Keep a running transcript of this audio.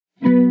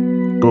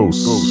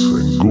Ghosts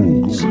and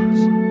ghouls,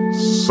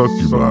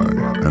 succubi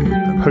and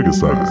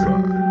pegasi,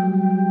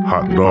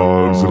 hot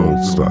dogs and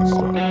old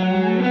style.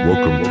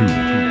 Welcome to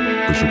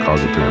the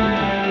Chicago Table.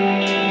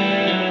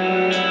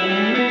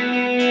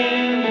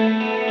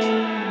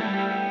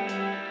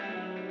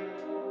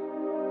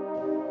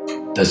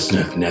 The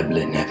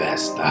Snufneblin have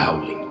asked the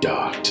Howling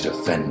Dark to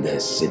defend their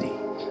city,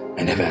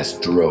 and have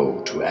asked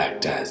Dro to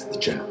act as the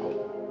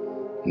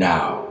general.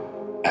 Now,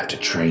 after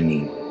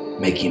training,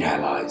 making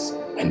allies,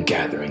 and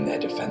gathering their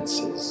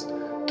defenses,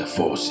 the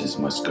forces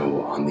must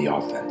go on the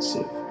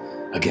offensive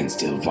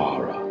against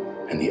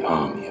Ilvara and the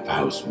army of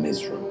House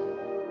Mizram.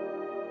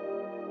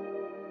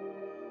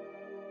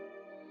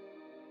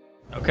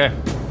 Okay,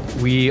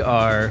 we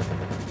are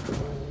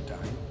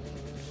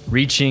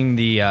reaching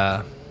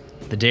the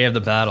day of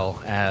the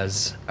battle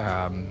as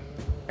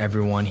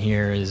everyone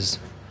here is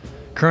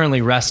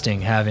currently resting,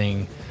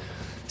 having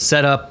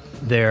set up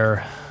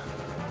their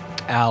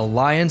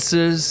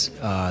alliances.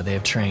 They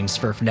have trained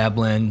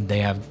Svirfneblin. They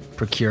have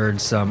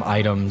procured some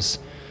items.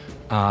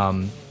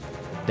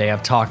 They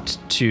have talked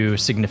to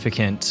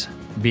significant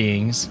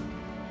beings.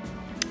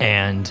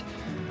 And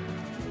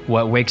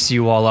what wakes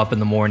you all up in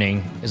the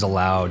morning is a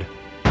loud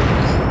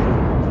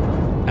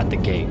at the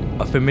gate.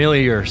 A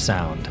familiar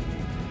sound.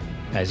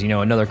 As you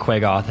know, another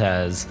Quagoth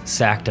has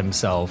sacked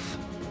himself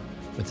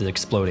with his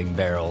exploding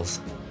barrels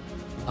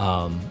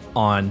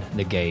on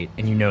the gate.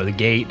 And you know the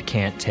gate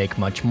can't take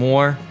much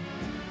more.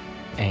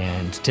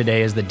 And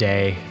today is the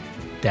day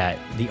that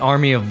the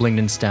army of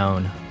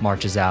Blingdenstone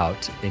marches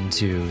out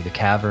into the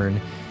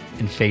cavern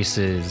and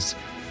faces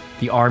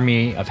the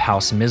army of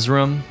House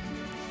Mizram,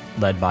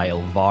 led by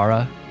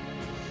Ilvara,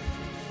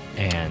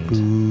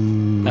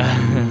 and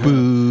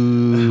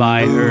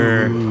by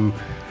her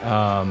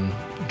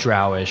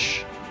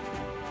drowish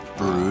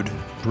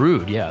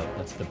brood. Yeah,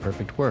 that's the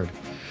perfect word.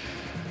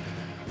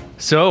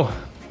 So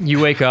you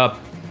wake up.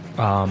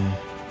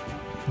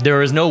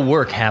 There is no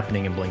work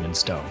happening in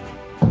Blingdenstone.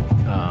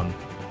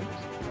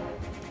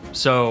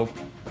 So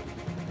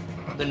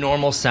the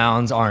normal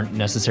sounds aren't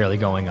necessarily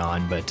going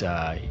on, but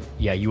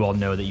yeah, you all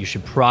know that you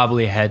should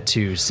probably head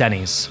to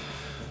Senni's,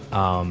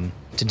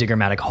 to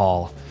Diggermatic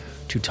Hall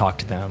to talk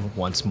to them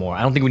once more.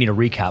 I don't think we need to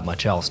recap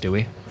much else, do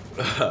we?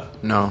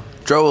 No.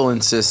 Dro will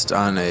insist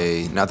on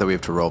not that we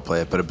have to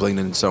roleplay it, but a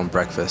Blingdenstone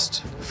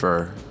breakfast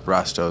for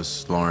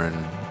Rastos,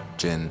 Lauren,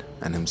 Jin,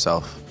 and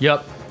himself.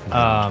 Yep.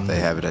 They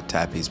have it at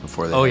Tappy's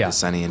before they head to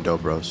Senni and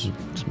Dobros.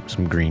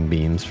 Some green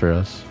beans for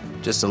us.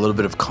 Just a little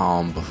bit of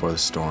calm before the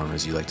storm,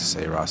 as you like to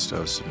say,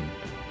 Rastos, and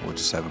we'll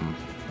just have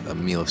a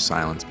meal of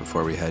silence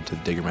before we head to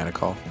the Diggermatic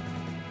Hall.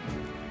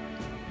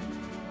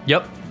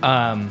 Yep.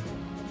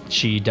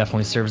 She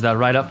definitely serves that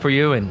right up for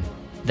you, and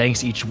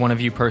thanks each one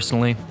of you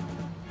personally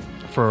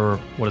for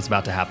what is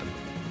about to happen.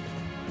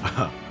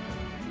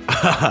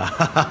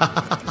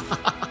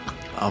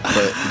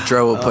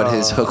 Dro will put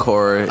his hook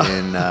horror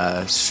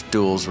in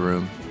Stool's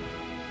room.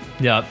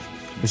 Yep.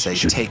 And say,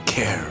 take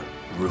care,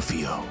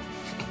 Rufio.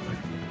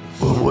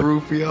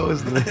 Rufio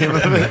is the name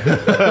of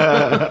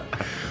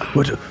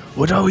it.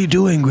 What are we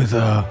doing with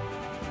our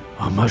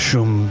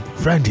mushroom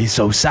friend? He's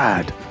so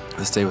sad.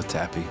 Let's stay with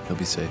Tappy. He'll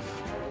be safe.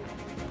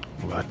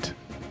 What?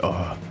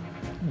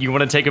 You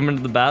want to take him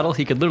into the battle?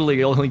 He could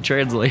literally only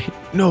translate.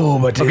 No,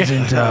 but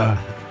isn't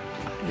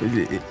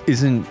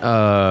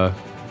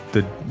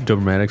the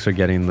Dobromatics are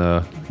getting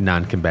the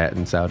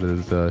non-combatants out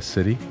of the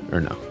city,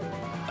 or no?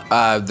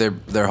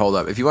 They're holed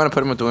up. If you want to put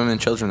them with the women and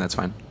children, that's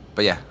fine.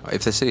 But yeah,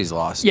 if the city's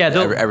lost,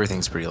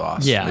 everything's pretty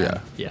lost.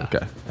 Yeah.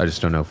 Okay. I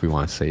just don't know if we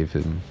want to save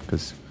him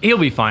because He'll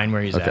be fine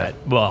where he's at.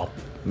 Well,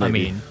 Maybe. I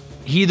mean,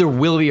 he either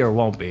will be or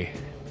won't be.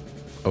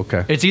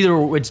 Okay.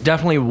 It's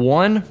definitely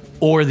one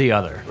or the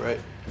other. Right.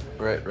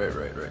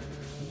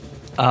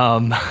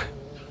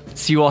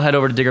 So you all head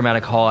over to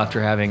Diggermatic Hall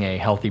after having a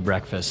healthy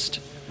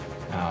breakfast.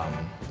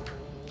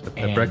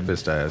 At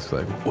breakfast, I asked,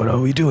 like, what are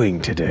we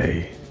doing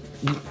today?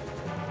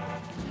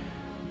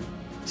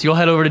 So you'll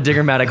head over to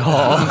Diggermatic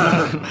Hall.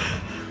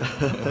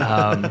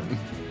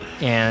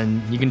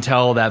 And you can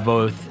tell that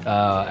both,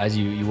 as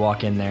you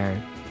walk in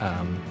there,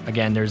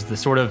 again, there's the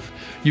sort of,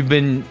 you've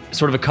been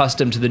sort of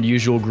accustomed to the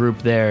usual group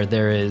there.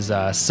 There is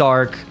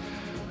Sark,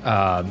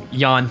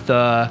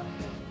 Yantha,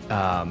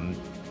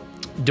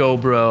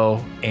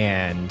 Dobro,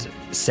 and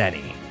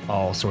Senni,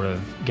 all sort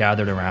of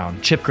gathered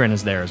around. Chipgrin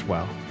is there as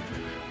well.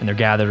 And they're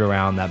gathered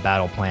around that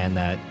battle plan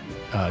that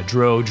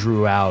Dro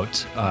drew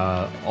out.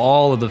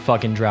 All of the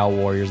fucking Drow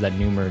warriors that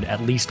numered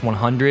at least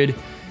 100,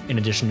 in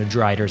addition to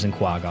Driders and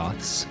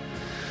Quagoths.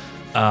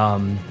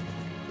 And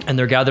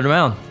they're gathered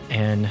around.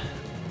 And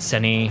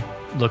Senni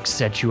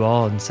looks at you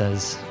all and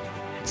says,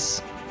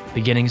 it's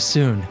beginning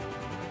soon.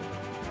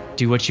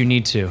 Do what you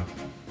need to,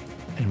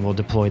 and we'll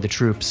deploy the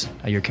troops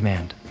at your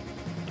command.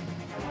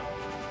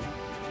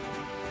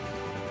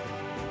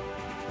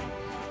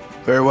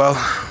 Very well.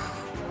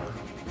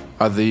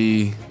 Are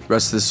the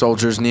rest of the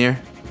soldiers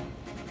near?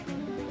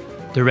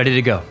 They're ready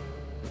to go.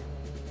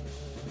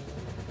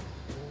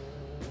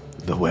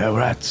 The were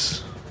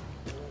rats.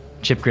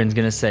 Chipgrin's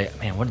gonna say,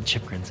 man, what did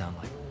Chipgrin sound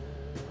like?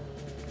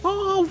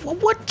 Oh,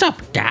 what's up,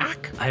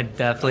 Doc? I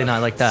definitely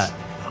not like that.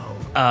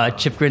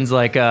 Chipgrin's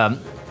like, I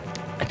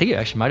think it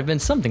actually might have been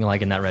something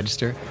like in that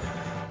register.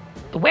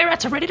 The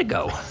were-rats are ready to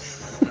go.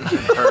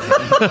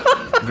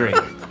 Great.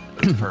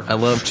 I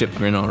love Chip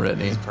Grin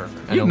already. It's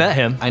perfect. You met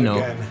him. I know.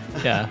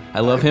 Yeah. I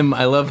love him.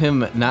 I love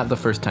him. Not the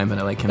first time, but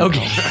I like him.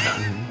 Okay.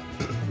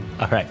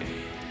 All right.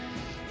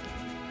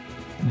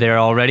 They're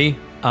all ready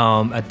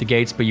at the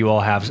gates, but you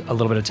all have a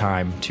little bit of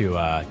time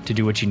to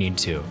do what you need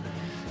to.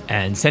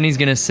 And Senny's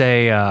gonna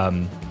say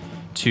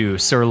to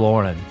Sir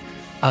Lauren,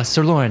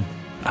 Sir Lauren,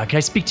 can I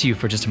speak to you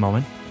for just a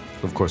moment?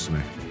 Of course, you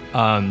may.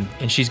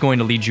 And she's going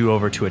to lead you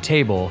over to a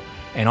table,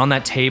 and on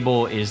that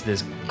table is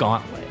this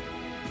gauntlet,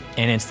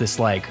 and it's this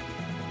like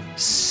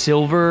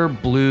silver,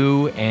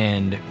 blue,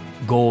 and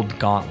gold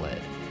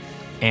gauntlet,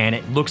 and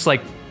it looks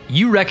like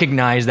you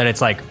recognize that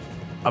it's like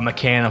a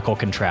mechanical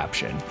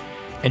contraption.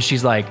 And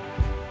she's like,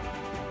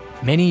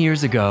 many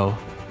years ago,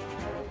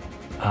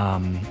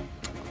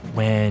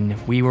 when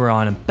we were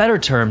on better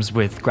terms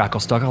with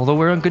Gracklestug, although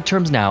we're on good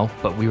terms now,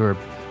 but we were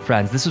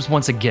friends, this was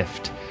once a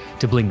gift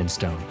to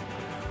Blingdenstone.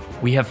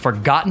 We have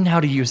forgotten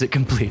how to use it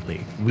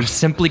completely. We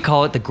simply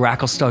call it the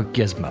Gracklestug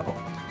Gizmo.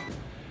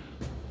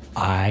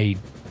 I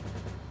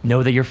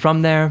know that you're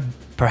from there.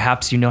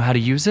 Perhaps you know how to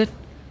use it?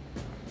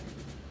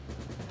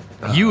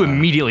 You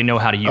immediately know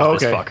how to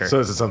use this fucker. So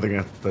is it something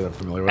that I'm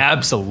familiar with?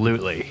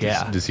 Absolutely,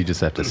 yeah. Does he just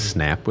have to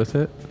snap with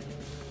it?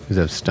 Does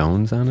it have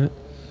stones on it?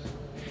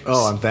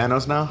 Oh, I'm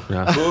Thanos now?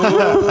 Yeah.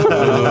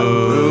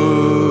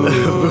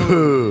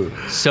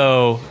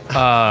 So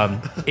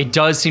it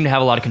does seem to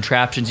have a lot of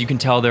contraptions. You can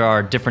tell there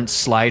are different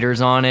sliders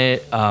on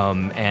it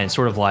and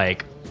sort of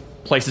like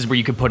places where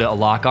you could put a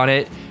lock on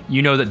it.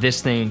 You know that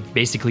this thing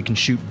basically can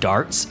shoot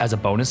darts as a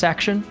bonus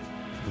action.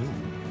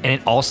 And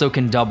it also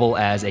can double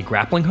as a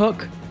grappling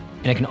hook.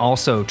 And it can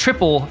also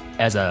triple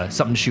as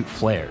something to shoot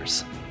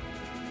flares.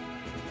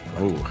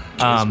 Oh,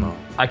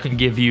 I can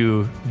give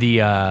you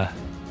the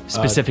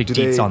specific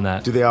deets on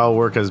that. Do they all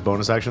work as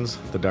bonus actions?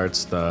 The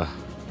darts, the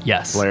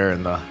Yes. flare,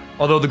 and the...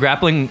 Although the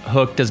grappling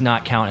hook does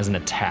not count as an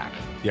attack.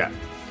 Yeah.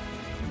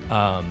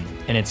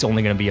 And it's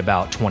only going to be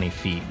about 20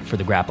 feet for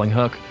the grappling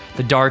hook.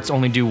 The darts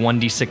only do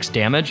 1d6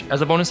 damage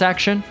as a bonus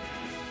action.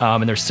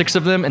 And there's 6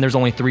 of them, and there's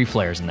only 3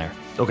 flares in there.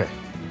 Okay.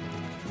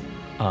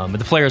 But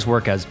the flares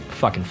work as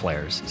fucking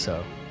flares,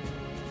 so.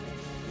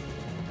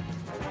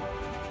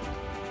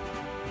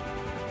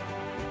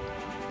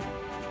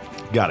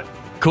 Got it.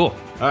 Cool.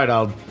 All right,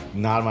 I'll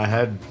nod my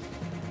head,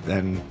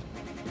 and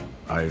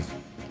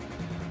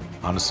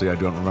honestly, I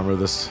don't remember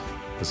this.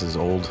 This is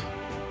old.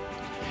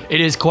 It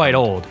is quite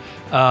old.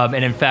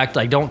 And in fact,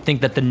 I don't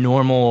think that the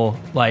normal,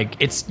 like,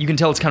 you can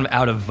tell it's kind of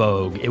out of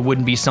vogue. It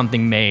wouldn't be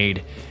something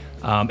made.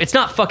 It's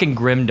not fucking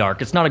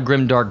Grimdark. It's not a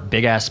Grimdark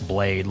big ass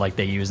blade like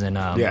they use in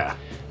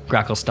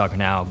Gracklestug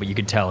now, but you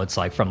could tell it's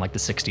like from like the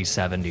 60s,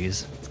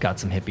 70s. It's got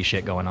some hippie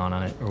shit going on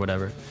it or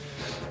whatever.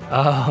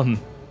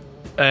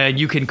 And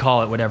you can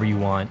call it whatever you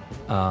want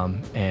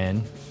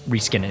and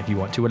reskin it if you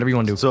want to, whatever you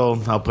want to do.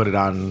 So I'll put it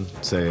on,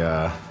 say,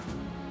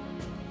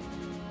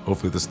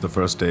 hopefully this is the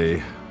first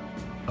day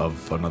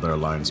of another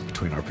alliance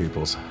between our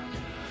peoples.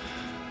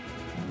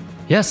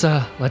 Yes,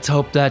 let's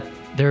hope that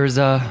there's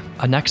a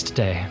next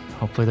day.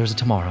 Hopefully there's a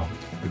tomorrow.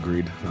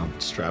 Agreed. I'll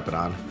strap it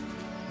on.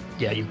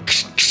 Yeah, you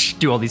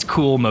do all these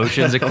cool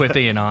motions,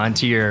 equipping it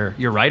onto your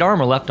right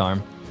arm or left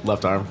arm.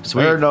 Left arm.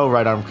 Sweet. Or no,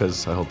 right arm,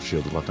 because I hold the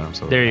shield with left arm.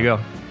 So There you go.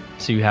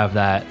 So you have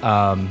that.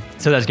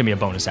 So that's gonna be a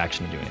bonus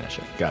action to doing that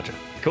shit. Gotcha.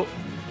 Cool.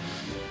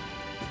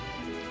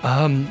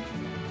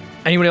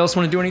 Anybody else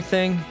want to do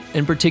anything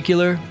in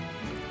particular?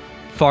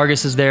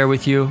 Fargus is there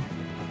with you,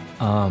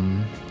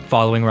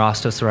 following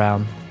Rostos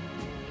around.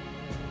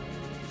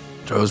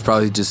 Joe's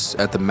probably just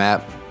at the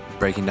map,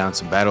 breaking down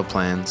some battle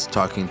plans,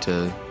 talking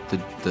to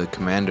the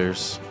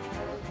commanders,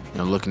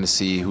 looking to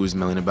see who's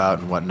milling about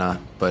and whatnot,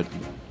 but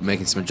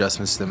making some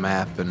adjustments to the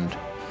map and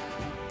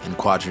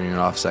quadrant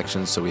off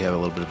sections so we have a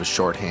little bit of a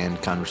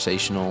shorthand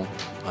conversational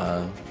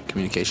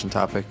communication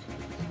topic.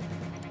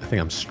 I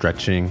think I'm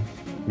stretching,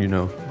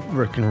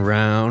 working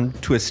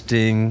around,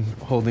 twisting,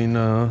 holding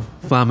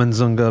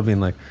Flamenzunga, being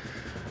like,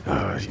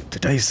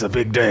 today's a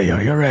big day.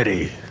 Are you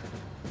ready?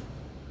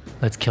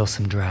 Let's kill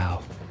some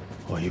drow.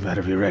 Well, you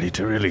better be ready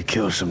to really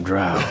kill some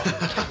drow.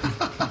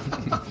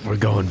 We're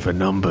going for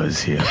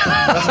numbers here.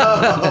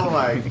 Oh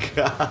my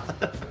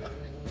god.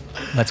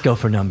 Let's go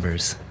for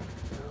numbers.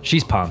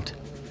 She's pumped.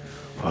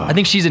 I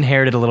think she's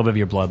inherited a little bit of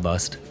your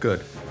bloodlust.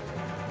 Good.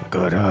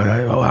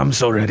 I'm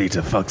so ready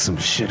to fuck some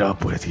shit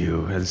up with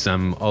you. As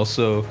I'm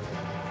also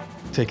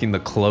taking the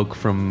cloak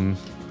from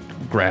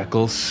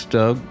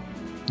Gracklestug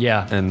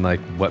Yeah. and like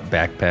what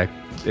backpack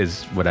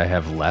is what I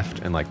have left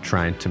and like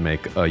trying to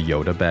make a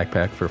Yoda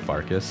backpack for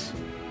Farkas.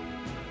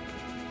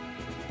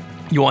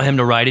 You want him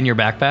to ride in your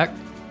backpack?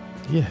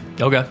 Yeah.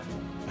 Okay.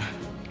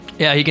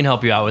 Yeah, he can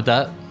help you out with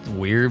that. It's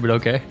weird, but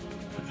okay.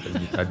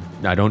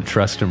 I don't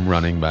trust him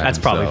running by That's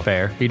himself. probably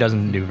fair. He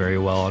doesn't do very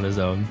well on his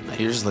own.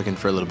 You're just looking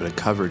for a little bit of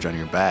coverage on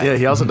your back. Yeah,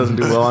 he also doesn't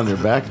do well on your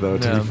back, though,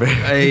 to be fair.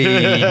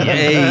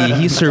 Hey,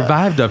 he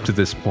survived up to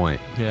this point.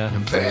 Yeah.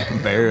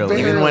 Barely.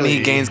 Even when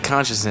he gains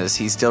consciousness,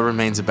 he still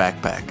remains a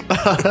backpack.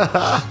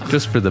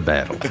 Just for the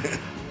battle.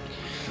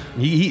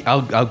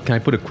 Can I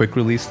put a quick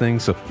release thing?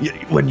 So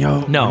when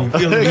you No,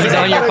 he's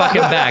on your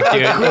fucking back,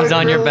 dude. He's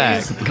on your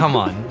back. Come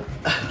on.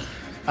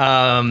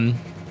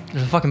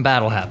 There's a fucking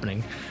battle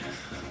happening.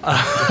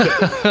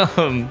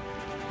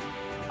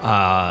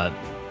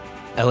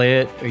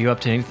 Elliot, are you up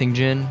to anything,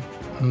 Jin?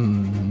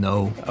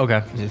 No.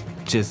 Okay.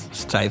 Just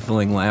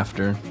stifling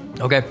laughter.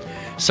 Okay.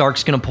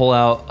 Sark's gonna pull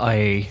out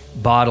a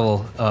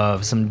bottle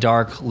of some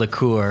dark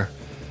liqueur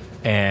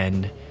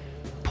and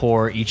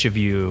pour each of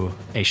you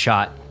a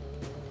shot.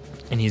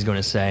 And he's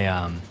gonna say,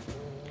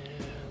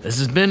 this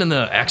has been in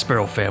the Axe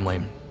Barrel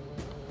family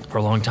for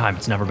a long time.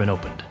 It's never been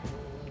opened.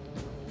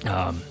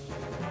 I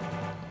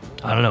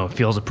don't know, it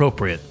feels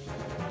appropriate.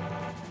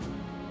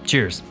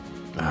 Cheers.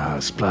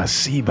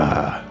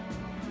 Splasiba.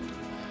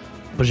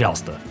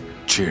 Пожалуйста.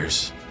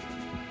 Cheers.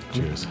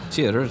 Cheers.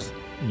 Cheers.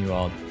 And you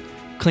all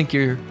clink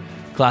your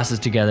glasses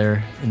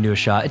together and do a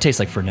shot. It tastes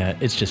like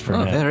Fernet. It's just Oh,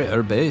 Fernet. very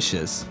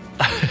herbaceous.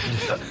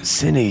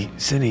 Cinny,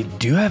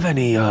 do you have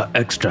any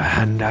extra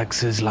hand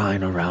axes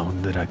lying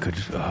around that I could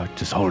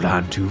just hold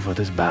on to for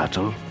this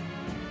battle?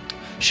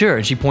 Sure.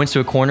 And she points to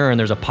a corner and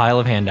there's a pile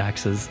of hand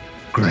axes.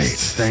 Great,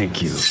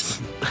 thank you.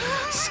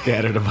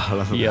 Scattered about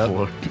on the Yep.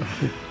 floor.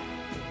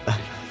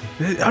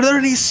 Are there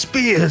any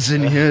spears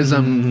in here? As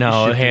I'm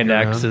No, shifting hand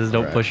around? axes.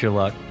 Don't Right. push your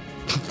luck.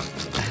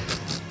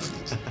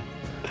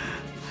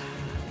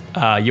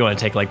 You want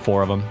to take like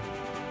 4 of them.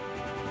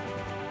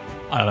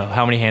 I don't know.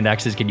 How many hand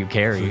axes can you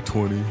carry?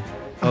 20.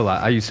 Oh,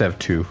 I used to have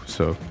 2,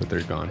 but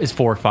they're gone. Is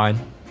 4 fine?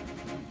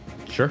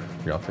 Sure.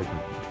 Yeah, I'll take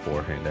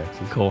 4 hand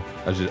axes. Cool.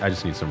 I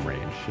just need some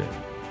range shit.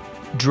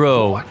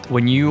 Dro,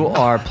 when you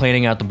are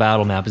planning out the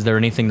battle map, is there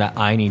anything that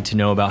I need to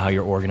know about how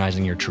you're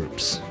organizing your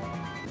troops?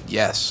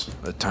 Yes,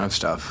 a ton of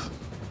stuff.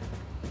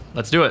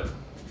 Let's do it.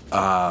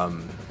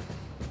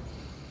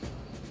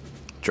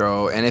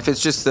 Dro, and if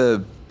it's just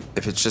the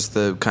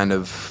kind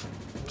of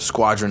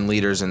squadron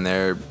leaders in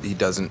there, he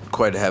doesn't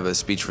quite have a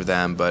speech for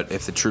them, but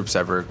if the troops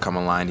ever come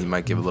online, he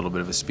might give a little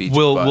bit of a speech.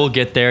 but- We'll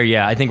get there.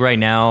 Yeah, I think right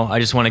now I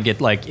just want to get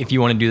like if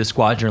you want to do the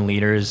squadron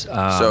leaders.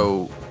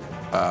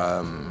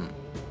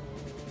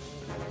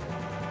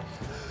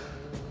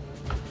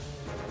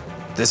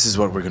 This is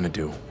what we're gonna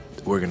do.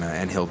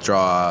 And he'll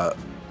draw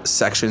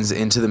sections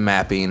into the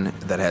mapping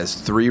that has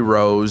 3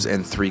 rows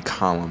and 3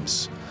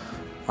 columns.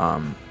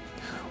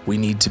 We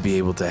need to be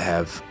able to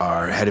have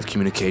our head of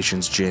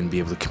communications, Jin, be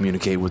able to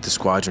communicate with the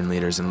squadron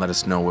leaders and let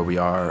us know where we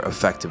are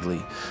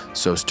effectively.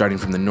 So starting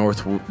from the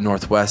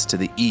northwest to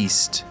the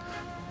east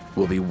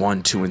will be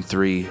 1, 2, and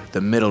 3.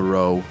 The middle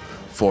row,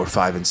 4,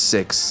 5, and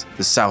 6.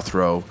 The south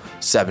row,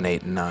 7,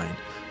 8, and 9.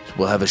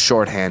 We'll have a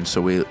shorthand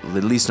so we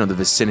at least know the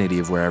vicinity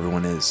of where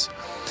everyone is.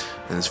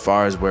 And as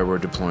far as where we're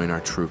deploying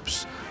our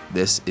troops,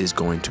 this is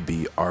going to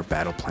be our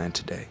battle plan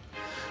today.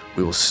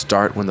 We will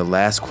start when the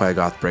last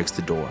Quaggoth breaks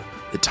the door.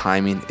 The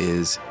timing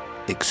is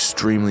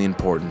extremely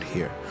important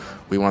here.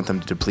 We want them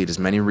to deplete as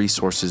many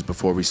resources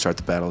before we start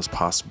the battle as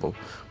possible.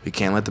 We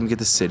can't let them get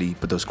the city,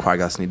 but those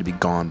Quaggoths need to be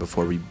gone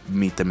before we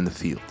meet them in the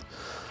field.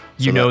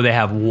 you know they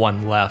have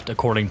 1 left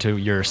according to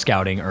your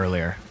scouting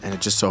earlier. And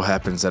it just so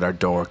happens that our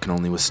door can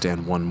only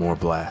withstand 1 more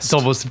blast. It's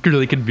almost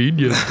really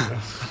convenient.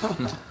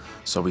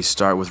 So we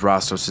start with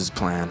Rostos'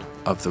 plan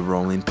of the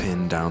rolling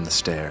pin down the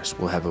stairs.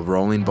 We'll have a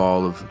rolling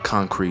ball of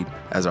concrete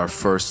as our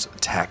first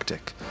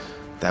tactic.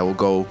 That will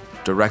go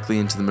directly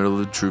into the middle of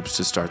the troops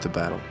to start the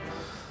battle.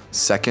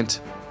 Second,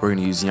 we're going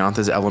to use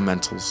Yantha's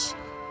elementals.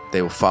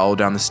 They will follow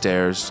down the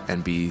stairs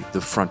and be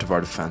the front of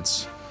our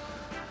defense.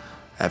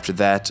 After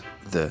that,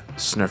 the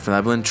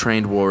Snurfneblin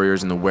trained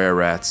warriors and the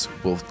were-rats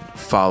will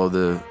follow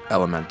the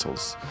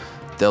elementals.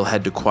 They'll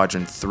head to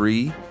quadrant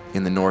 3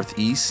 in the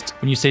northeast.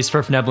 When you say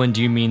Sverfneblin,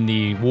 do you mean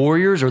the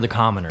warriors or the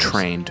commoners?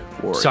 Trained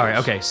warriors. Sorry,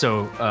 okay,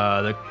 so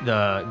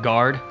the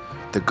guard.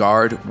 The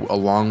guard,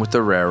 along with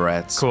the rare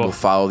rats, Cool. will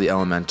follow the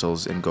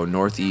elementals and go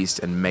northeast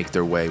and make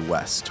their way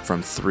west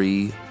from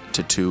 3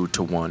 to 2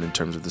 to 1 in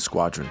terms of the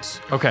squadrons.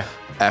 Okay.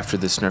 After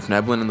the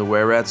Snurfneblin and the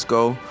were rats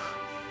go,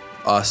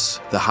 us,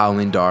 the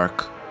Howling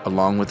Dark,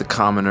 along with the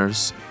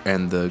commoners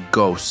and the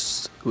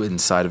ghosts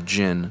inside of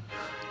Jin,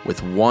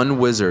 with 1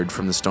 wizard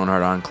from the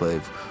Stoneheart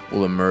Enclave,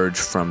 will emerge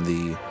from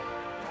the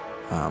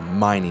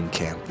mining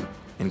camp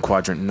in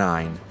quadrant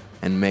 9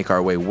 and make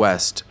our way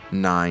west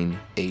 9,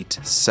 8,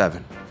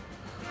 7.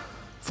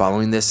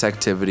 Following this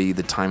activity,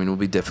 the timing will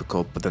be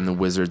difficult, but then the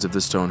wizards of the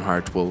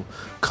Stoneheart will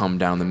come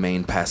down the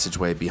main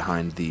passageway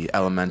behind the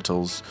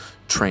elementals,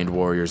 trained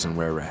warriors, and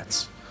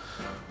were-rats.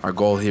 Our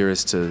goal here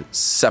is to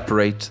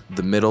separate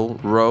the middle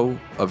row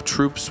of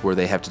troops where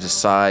they have to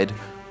decide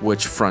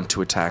which front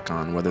to attack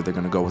on, whether they're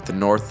going to go with the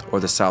north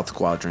or the south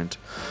quadrant.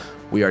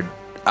 We are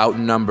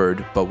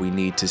outnumbered, but we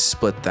need to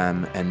split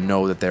them and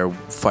know that they're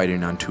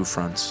fighting on 2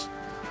 fronts.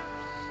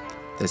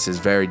 This is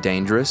very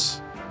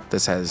dangerous,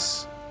 This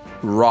has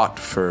wrought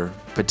for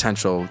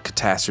potential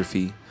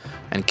catastrophe,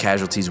 and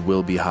casualties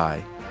will be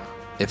high.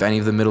 If any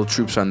of the middle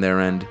troops on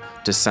their end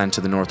descend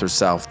to the north or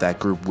south, that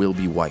group will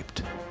be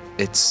wiped.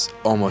 It's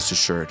almost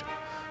assured.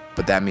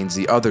 But that means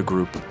the other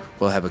group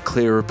will have a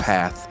clearer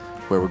path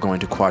where we're going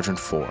to Quadrant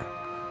 4,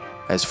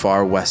 as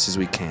far west as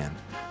we can.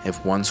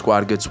 If one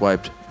squad gets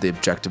wiped, the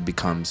objective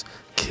becomes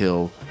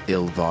kill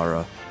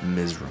Ilvara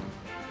Mizram.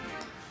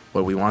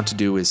 What we want to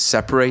do is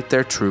separate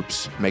their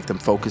troops, make them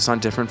focus on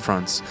different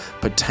fronts,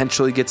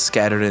 potentially get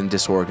scattered and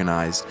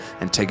disorganized,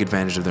 and take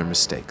advantage of their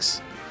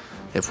mistakes.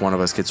 If one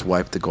of us gets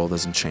wiped, the goal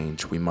doesn't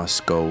change. We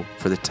must go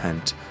for the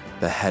tent,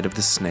 the head of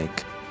the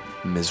snake,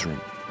 Mizram.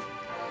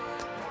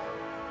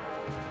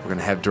 We're going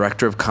to have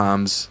Director of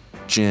Comms,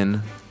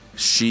 Jin.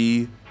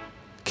 She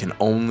can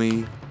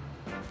only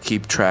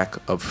keep track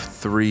of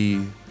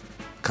 3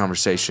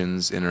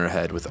 conversations in her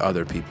head with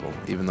other people,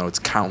 even though it's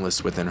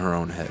countless within her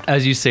own head.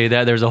 As you say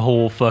that, there's a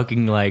whole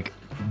fucking like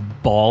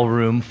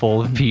ballroom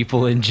full of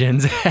people in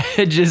Jin's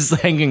head just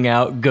hanging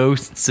out,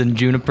 ghosts and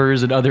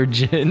junipers and other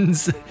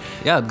Jins.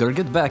 Yeah, go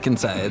get back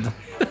inside.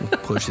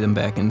 Push them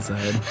back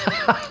inside.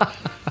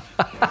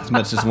 As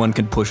much as one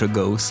could push a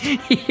ghost.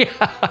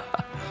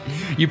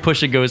 You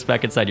push a ghost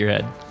back inside your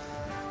head.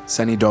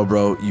 Seni,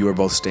 Dobro, you are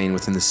both staying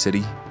within the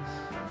city.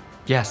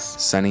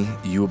 Yes. Seni,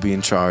 you will be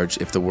in charge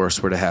if the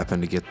worst were to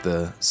happen to get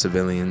the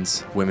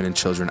civilians, women and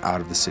children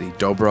out of the city.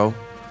 Dobro,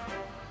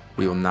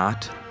 we will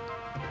not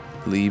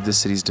leave the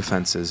city's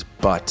defenses,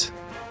 but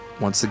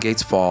once the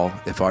gates fall,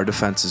 if our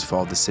defenses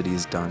fall, the city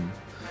is done.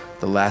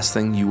 The last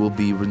thing you will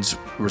be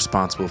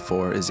responsible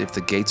for is if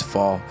the gates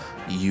fall,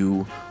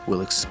 you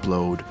will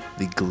explode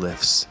the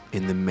glyphs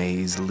in the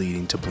maze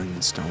leading to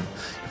Blingstone.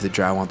 If the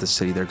Drow want the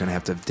city, they're going to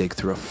have to dig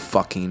through a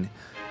fucking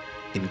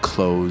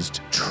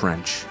enclosed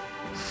trench.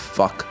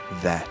 Fuck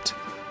that.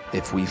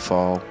 If we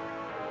fall,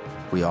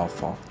 we all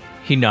fall.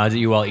 He nods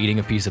at you while eating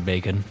a piece of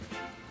bacon.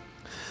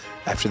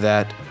 After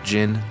that,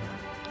 Jin,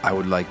 I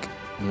would like,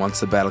 once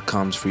the battle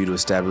comes, for you to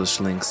establish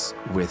links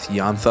with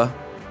Yantha,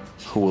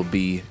 who will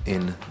be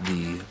in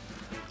the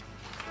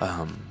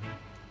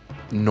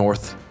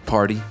North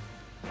Party.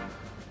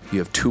 You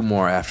have 2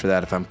 more after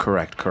that, if I'm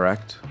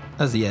correct?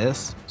 As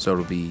yes. So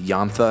it'll be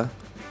Yantha,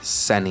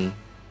 Seni.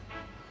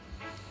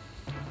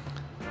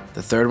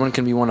 The third one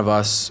can be one of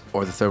us,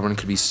 or the third one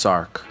could be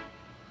Sark.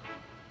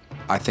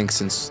 I think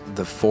since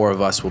the 4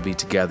 of us will be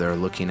together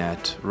looking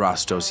at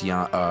Rastos,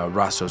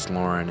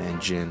 Lauren,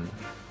 and Jin,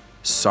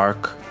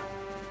 Sark,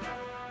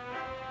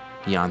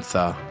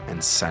 Yantha,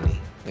 and Seni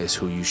is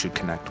who you should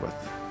connect with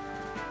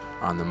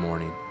on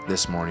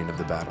this morning of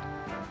the battle.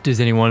 Does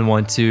anyone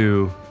want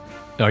to...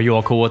 Are you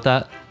all cool with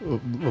that? Well,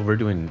 we're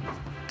doing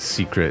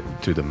secret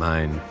through the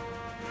mine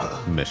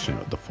mission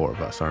of the 4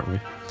 of us, aren't we?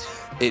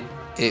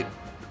 It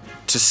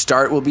to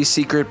start will be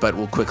secret, but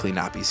will quickly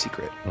not be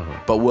secret.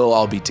 But we'll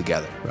all be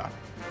together. Right.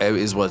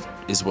 Is what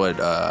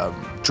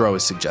Dro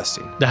is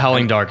suggesting. The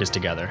Howling Dark is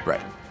together.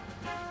 Right.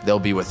 They'll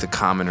be with the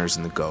commoners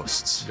and the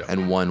ghosts, Yeah.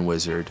 and one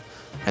wizard.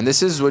 And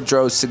this is what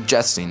Dro's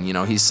suggesting. You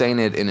know, he's saying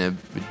it in a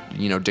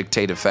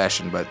dictative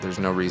fashion, but there's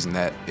no reason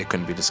that it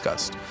couldn't be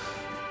discussed.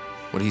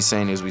 What he's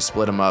saying is we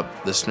split them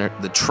up.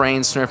 The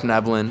trained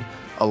Snurfneblin,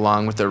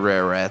 along with the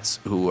rare rats,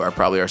 who are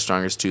probably our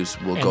strongest troops,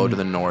 will go to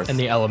the north. And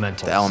the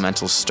elementals. The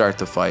elementals start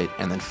the fight,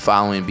 and then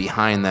following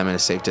behind them at a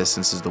safe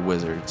distance is the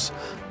wizards.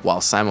 While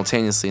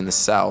simultaneously in the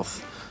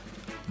south,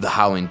 the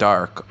Howling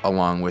Dark,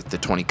 along with the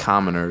 20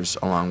 commoners,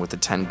 along with the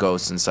 10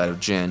 ghosts inside of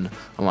Jin,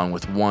 along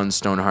with 1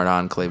 Stoneheart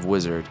Enclave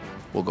wizard,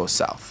 will go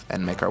south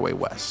and make our way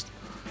west.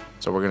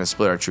 So we're going to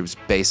split our troops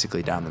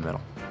basically down the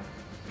middle.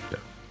 Yeah.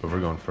 But we're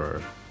going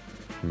for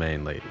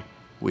main lady.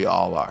 We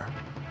all are.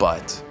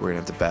 But we're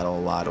going to have to battle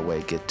a lot of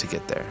way to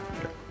get there.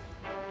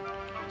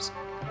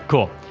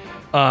 Cool.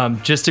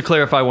 Just to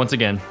clarify once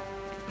again,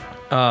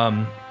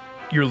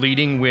 you're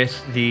leading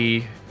with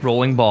the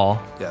rolling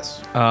ball,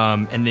 Yes.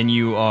 and then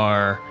you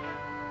are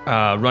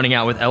running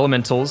out with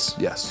elementals,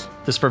 Yes.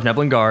 the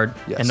Svirfneblin Guard,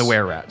 Yes. and the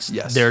Were-Rats.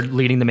 Yes. They're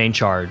leading the main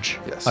charge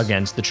Yes.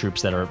 against the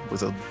troops that are...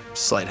 With a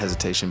slight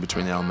hesitation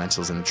between the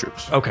elementals and the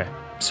troops. Okay,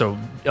 so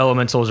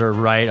elementals are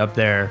right up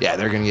there. Yeah,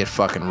 they're gonna get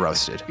fucking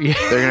roasted. Yeah.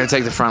 They're gonna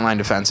take the frontline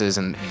defenses,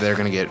 and they're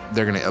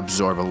gonna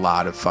absorb a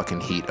lot of fucking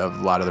heat of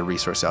a lot of the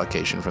resource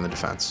allocation from the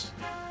defense.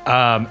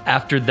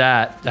 After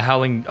that, the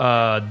Howling...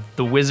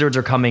 the Wizards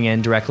are coming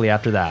in directly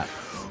after that.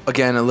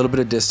 Again, a little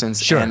bit of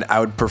distance, Sure. and I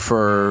would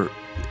prefer.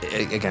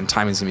 Again,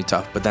 timing's gonna be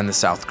tough, but then the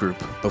south group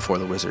before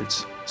the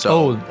wizards.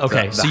 So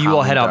okay. the So you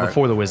all head out Howling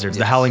before the Dark- Wizards,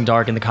 the Yes. Howling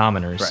Dark and the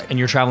Commoners. Right. And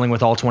you're traveling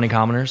with all 20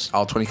 Commoners?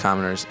 All 20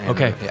 commoners. And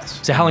Okay. Yes.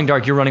 So Howling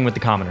Dark, you're running with the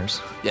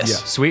Commoners. Yes. Yeah.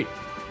 Sweet.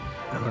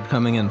 We're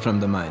coming in from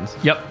the mines.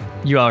 Yep.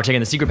 You are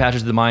taking the secret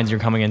passage to the mines. You're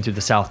coming in through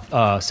the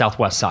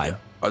southwest side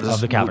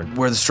of the cavern.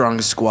 We're the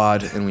strongest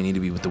squad, and we need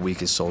to be with the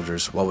weakest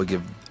soldiers. While we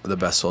give the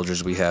best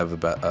soldiers we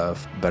have a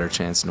better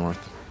chance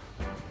north.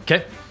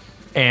 Okay.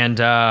 And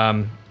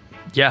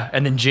yeah,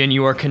 and then Jin,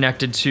 you are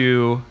connected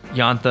to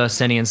Yantha,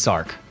 Seni, and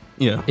Sark.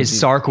 Yeah. Is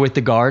Sark with the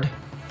guard?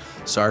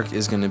 Sark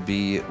is going to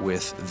be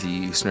with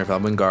the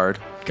Snurfneblin Guard.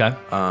 Okay.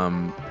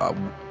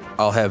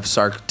 I'll have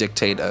Sark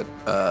dictate a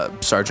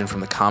sergeant from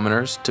the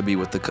commoners to be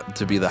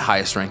the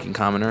highest ranking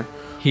commoner.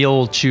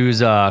 He'll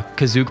choose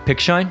Kazook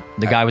Pickshine,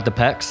 the guy with the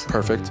pecs.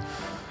 Perfect.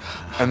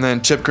 And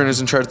then Chipgrin is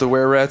in charge of the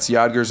were-rats,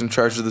 Yadgar's in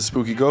charge of the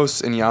spooky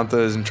ghosts, and Yantha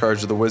is in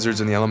charge of the wizards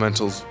and the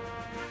elementals.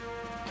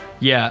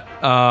 Yeah.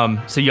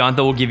 So Yantha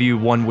will give you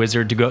one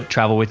wizard to go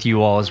travel with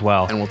you all as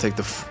well. And we'll take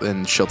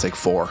and she'll take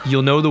 4.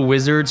 You'll know the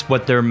wizards.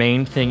 What their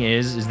main thing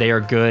is they are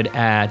good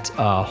at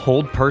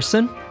hold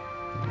person.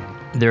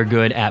 They're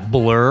good at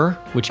blur,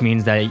 which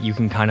means that you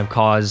can kind of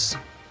cause,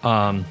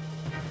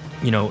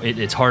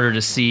 it's harder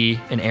to see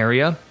an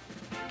area,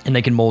 and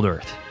they can mold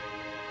earth.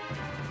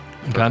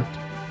 Okay.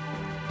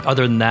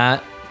 Other than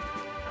that,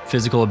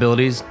 physical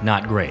abilities,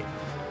 not great,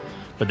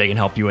 but they can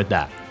help you with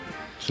that.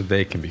 So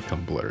they can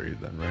become blurry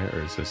then, right?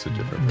 Or is this a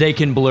different? They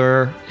can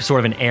blur sort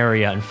of an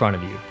area in front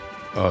of you.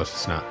 Oh, so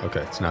it's not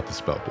okay. It's not the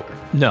spell blur.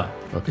 No,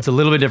 Okay. It's a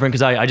little bit different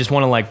because I just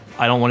want to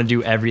I don't want to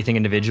do everything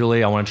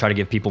individually. I want to try to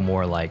give people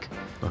more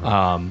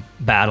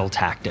battle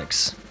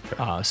tactics.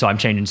 So I'm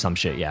changing some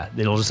shit. Yeah,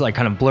 it'll just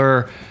kind of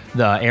blur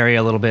the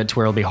area a little bit to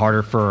where it'll be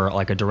harder for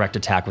a direct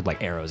attack with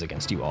arrows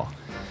against you all.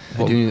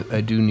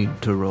 I do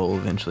need to roll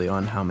eventually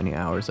on how many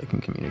hours I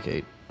can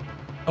communicate.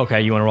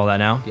 Okay, you want to roll that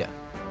now? Yeah.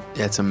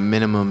 Yeah, it's a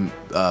minimum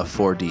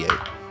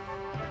 4d8.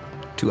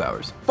 2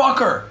 hours.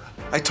 Fucker!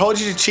 I told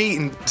you to cheat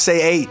and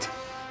say 8.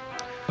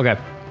 Okay.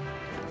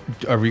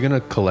 Are we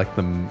gonna collect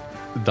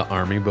the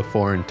army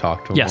before and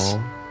talk to them Yes.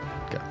 all?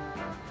 Okay.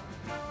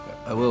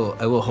 I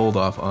will hold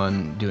off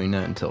on doing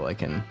that until I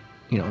can,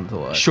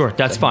 until Sure,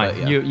 that's fine.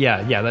 But,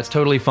 Yeah, that's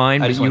totally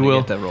fine. I But just you wanted to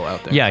will get that roll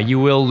out there. Yeah, you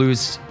will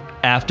lose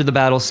after the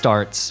battle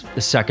starts.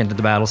 The second that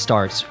the battle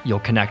starts, you'll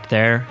connect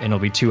there, and it'll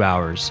be 2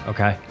 hours.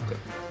 Okay.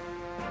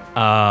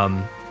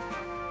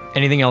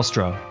 Anything else,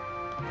 Dro?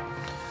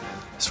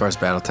 As far as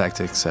battle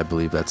tactics, I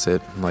believe that's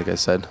it. Like I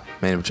said,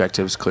 main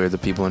objectives, clear the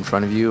people in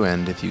front of you,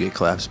 and if you get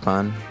collapsed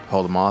upon,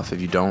 hold them off.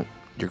 If you don't,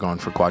 you're going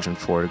for quadrant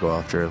 4 to go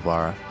after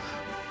Ilvara.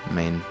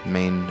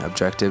 Main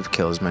objective,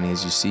 kill as many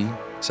as you see.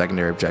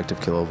 Secondary objective,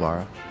 kill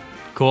Ilvara.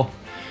 Cool.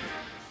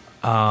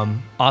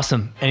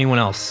 Awesome. Anyone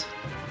else?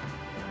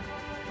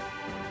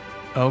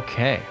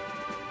 Okay.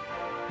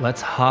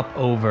 Let's hop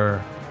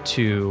over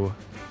to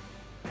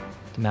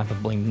the map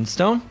of Blingden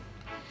Stone.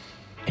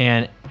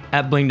 And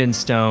at Blingden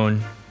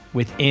Stone,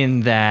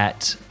 within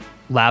that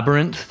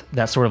labyrinth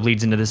that sort of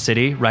leads into the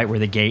city, right where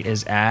the gate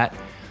is at,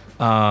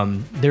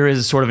 there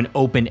is sort of an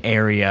open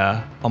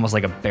area, almost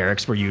like a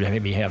barracks where you'd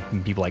maybe have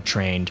people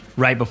trained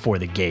right before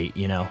the gate,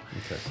 Okay.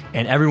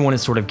 And everyone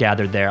is sort of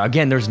gathered there.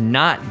 Again, there's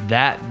not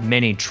that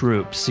many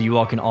troops, so you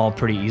all can all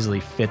pretty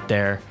easily fit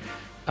there.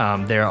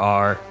 There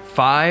are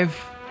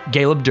 5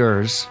 Galeb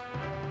Durs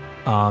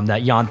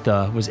that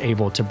Yantha was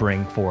able to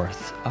bring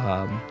forth.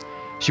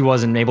 She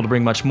wasn't able to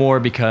bring much more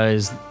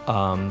because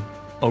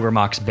Ogre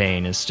Mox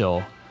Bane is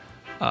still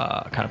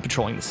kind of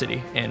patrolling the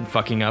city and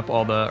fucking up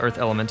all the earth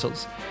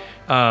elementals.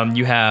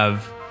 You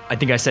have, I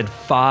think I said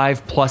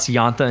 5 plus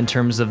Yantha in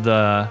terms of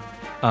the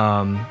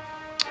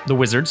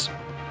wizards.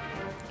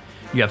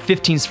 You have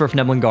 15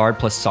 Svirfneblin Guard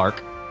plus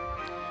Sark.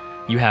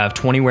 You have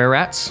 20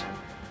 were-rats.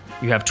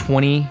 You have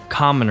 20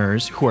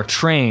 commoners who are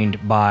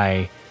trained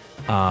by...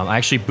 I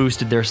actually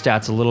boosted their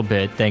stats a little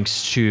bit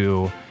thanks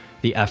to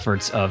the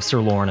efforts of Sir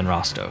Lauren and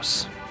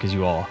Rostos, because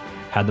you all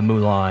had the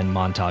Mulan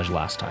montage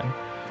last time.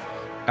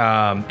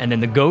 And then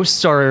the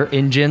ghosts are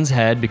in Jin's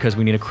head because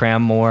we need to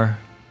cram more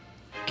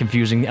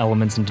confusing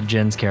elements into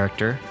Jin's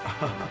character.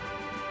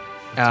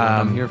 That's what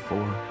I'm here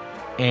for.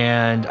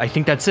 And I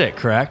think that's it,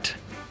 correct?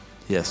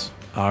 Yes.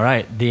 All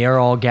right, they are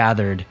all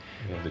gathered.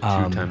 We have the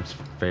 2 times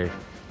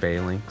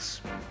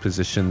phalanx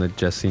position that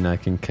Jesse and I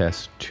can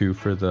cast 2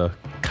 for the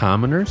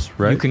commoners,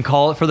 right? You can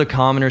call it for the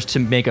commoners to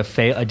make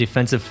a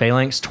defensive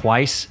phalanx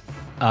twice.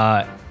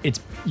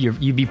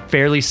 You'd be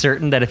fairly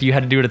certain that if you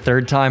had to do it a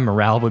third time,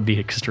 morale would be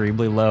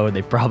extremely low, and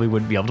they probably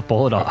wouldn't be able to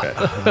pull it off.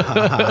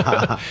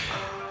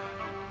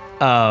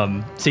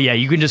 So yeah,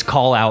 you can just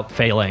call out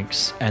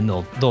phalanx, and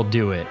they'll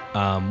do it.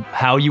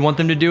 How you want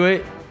them to do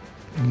it,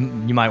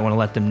 you might want to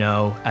let them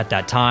know at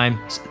that time.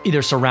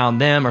 Either surround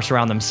them or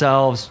surround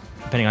themselves,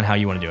 depending on how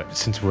you want to do it.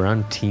 Since we're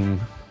on Team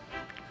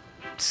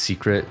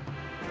Secret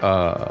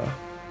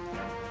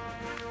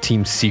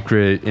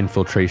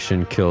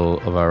infiltration, kill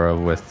Elvira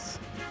with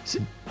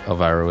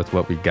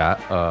what we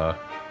got.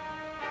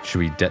 Should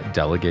we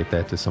delegate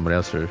that to somebody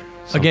else or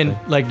something?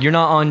 Again, you're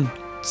not on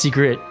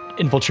secret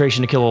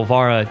infiltration to kill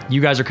Elvira.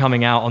 You guys are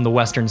coming out on the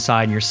western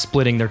side and you're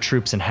splitting their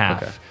troops in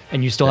half. Okay.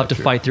 And you still have to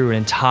True. fight through an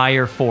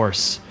entire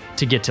force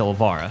to get to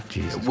Elvira.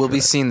 We'll be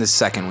seen the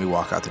second we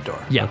walk out the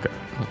door. Yeah. Okay.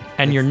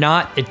 And you're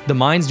not, the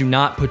mines do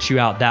not put you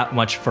out that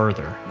much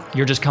further.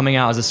 You're just coming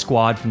out as a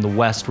squad from the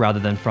west rather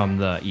than from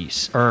the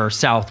east, or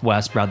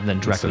southwest rather than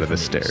directly Instead of from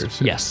the the stairs,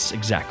 east. yeah. Yes,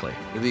 exactly.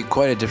 It'll be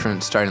quite a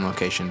different starting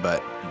location,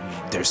 but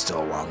there's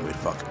still a long way to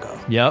fucking go.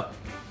 Yep.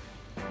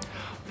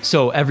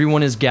 So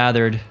everyone is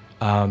gathered.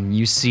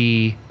 You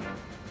see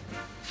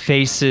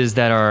faces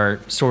that are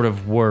sort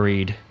of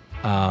worried,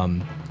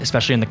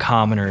 especially in the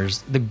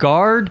commoners. The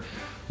guard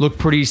look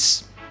pretty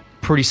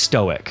pretty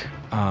stoic.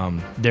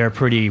 They're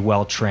pretty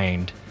well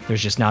trained.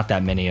 There's just not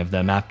that many of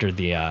them after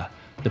the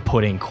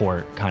pudding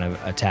court kind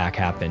of attack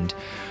happened.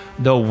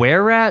 The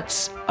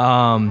were-rats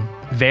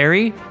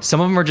vary.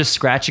 Some of them are just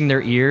scratching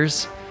their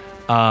ears.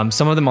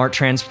 Some of them aren't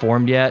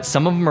transformed yet.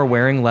 Some of them are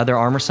wearing leather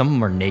armor. Some of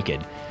them are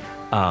naked.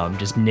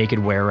 Just naked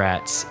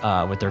were-rats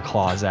with their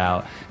claws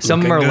out.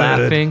 Some of them are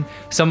laughing.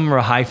 Some of them are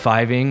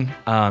high-fiving.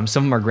 Some of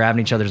them are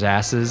grabbing each other's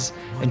asses.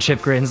 And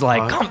Chip Grin's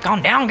like,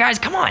 calm down, guys,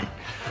 come on.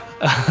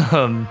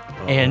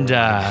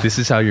 This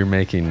is how you're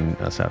making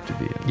us have to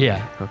be.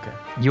 Yeah. Okay.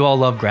 You all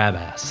love grab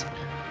ass.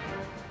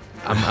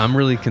 I'm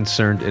really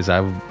concerned as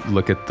I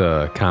look at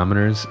the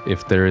commoners.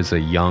 If there is a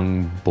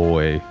young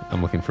boy,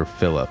 I'm looking for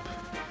Philip.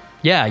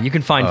 Yeah, you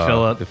can find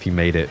Philip. If he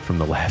made it from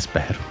the last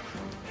battle.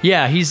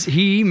 Yeah,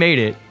 he made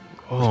it.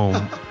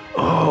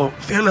 Oh,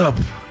 Philip,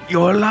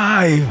 you're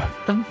alive.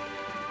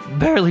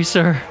 Barely,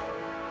 sir.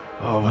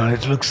 Oh, well,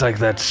 it looks like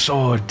that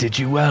sword did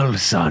you well,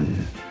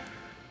 son.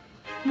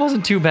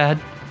 Wasn't too bad.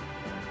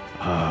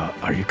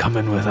 Are you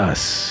coming with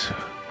us?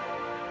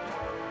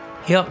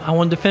 Yep, I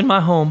want to defend my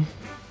home.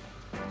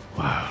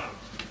 Wow,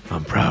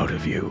 I'm proud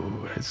of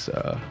you.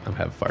 I'm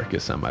have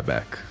Farkas on my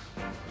back.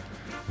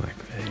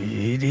 Like,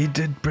 he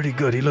did pretty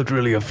good. He looked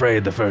really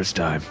afraid the first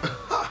time.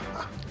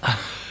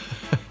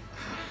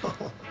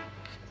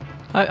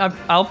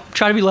 I'll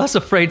try to be less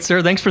afraid,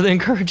 sir. Thanks for the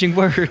encouraging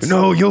words.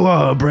 No, you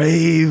are a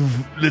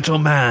brave little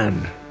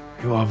man.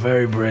 You are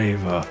very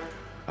brave.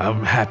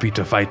 I'm happy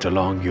to fight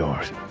along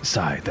your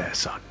side there,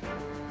 son.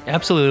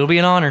 Absolutely, it'll be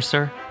an honor,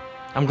 sir.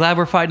 I'm glad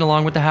we're fighting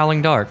along with the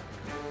Howling Dark.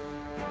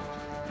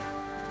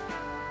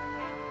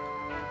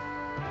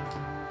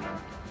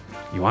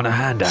 You want a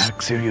hand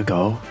axe? Here you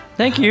go.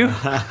 Thank you.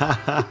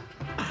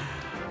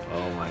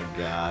 Oh my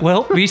god.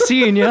 Well, be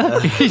seeing ya.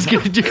 He's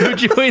going to go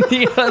join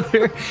the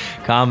other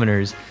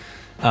commoners.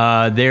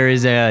 There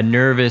is a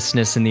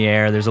nervousness in the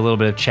air. There's a little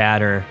bit of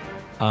chatter.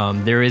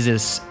 There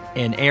is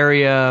an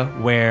area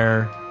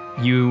where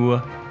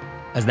you,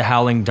 as the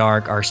Howling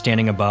Dark, are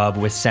standing above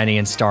with Senny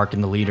and Stark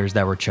and the leaders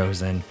that were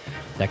chosen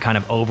that kind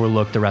of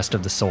overlook the rest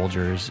of the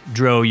soldiers.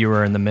 Dro, you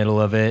were in the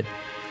middle of it.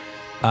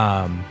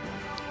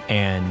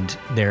 And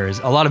there's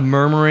a lot of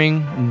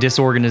murmuring and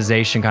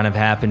disorganization kind of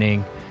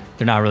happening.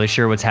 They're not really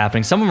sure what's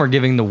happening. Some of them are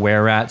giving the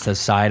were-rats a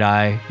side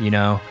eye, you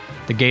know.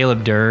 The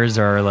Galeb Durs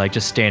are like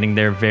just standing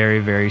there very,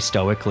 very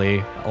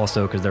stoically,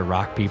 also because they're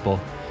rock people.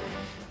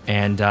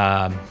 And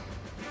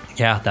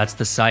yeah, that's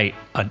the sight.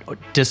 A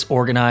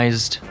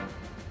disorganized,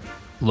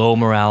 low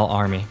morale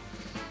army.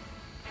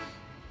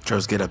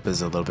 Joe's get up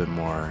is a little bit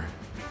more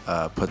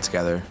put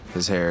together.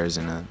 His hair is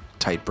in a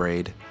tight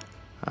braid,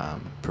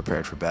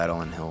 prepared for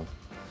battle, and he'll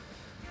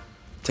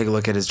take a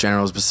look at his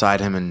generals beside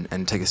him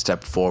and take a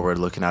step forward,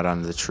 looking out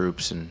onto the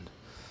troops, and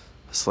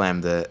slam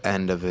the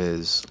end of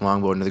his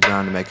longbow into the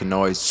ground to make a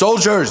noise.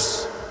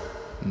 Soldiers!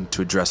 And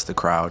to address the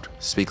crowd,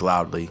 speak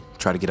loudly,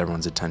 try to get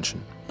everyone's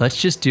attention.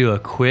 Let's just do a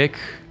quick...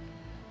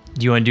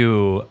 Do you want to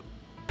do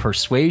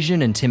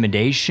persuasion,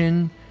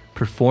 intimidation,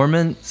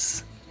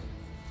 performance?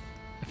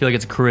 I feel like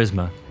it's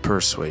charisma.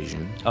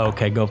 Persuasion.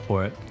 Okay, go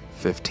for it.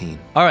 15.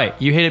 All right,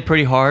 you hit it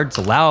pretty hard. It's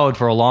loud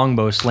for a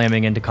longbow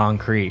slamming into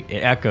concrete. It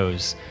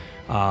echoes.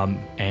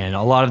 And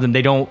a lot of them,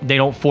 they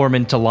don't form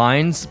into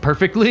lines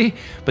perfectly,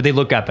 but they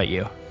look up at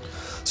you.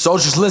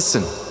 Soldiers,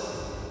 listen.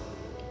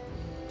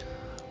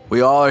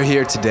 We all are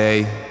here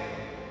today.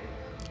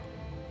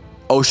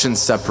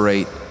 Oceans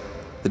separate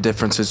the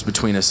differences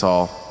between us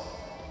all.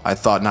 I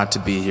thought not to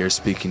be here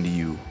speaking to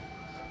you.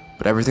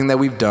 But everything that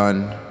we've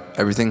done,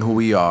 everything who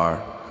we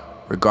are,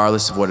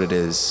 regardless of what it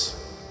is,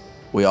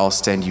 we all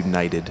stand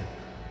united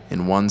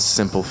in one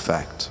simple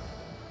fact.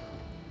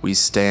 We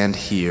stand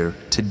here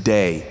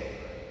today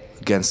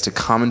against a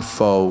common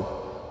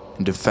foe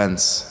in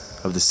defense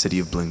of the city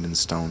of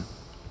Blingdenstone.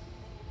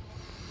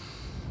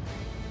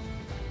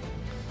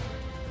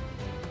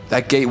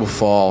 That gate will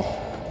fall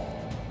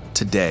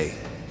today.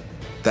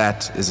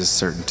 That is a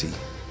certainty.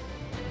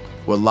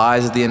 What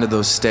lies at the end of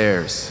those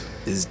stairs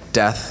is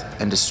death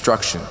and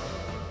destruction.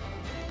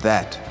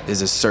 That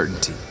is a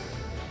certainty.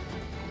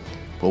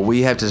 What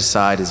we have to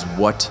decide is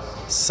what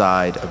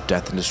side of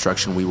death and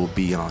destruction we will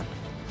be on.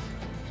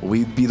 Will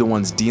we be the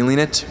ones dealing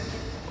it,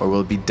 or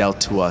will it be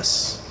dealt to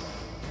us?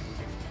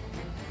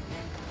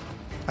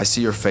 I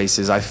see your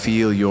faces, I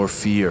feel your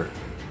fear.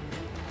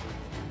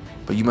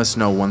 But you must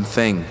know one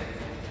thing.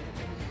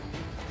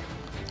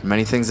 There are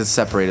many things that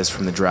separate us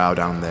from the drow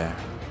down there.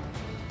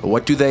 But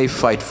what do they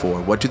fight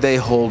for? What do they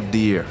hold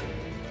dear?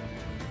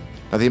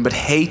 Nothing but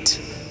hate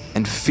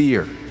and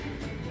fear.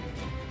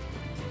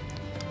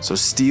 So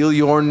steel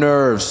your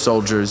nerves,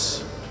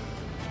 soldiers.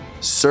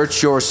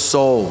 Search your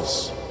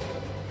souls.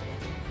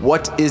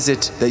 What is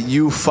it that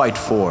you fight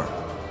for?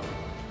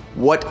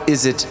 What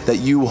is it that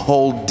you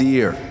hold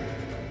dear?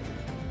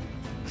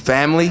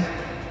 Family?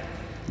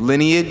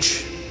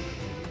 Lineage?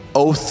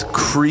 Oath,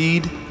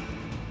 creed?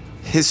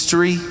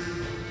 History?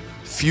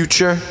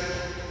 Future?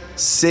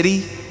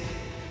 City?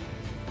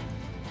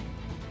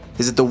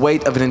 Is it the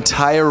weight of an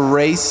entire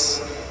race?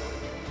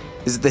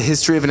 Is it the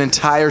history of an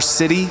entire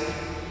city?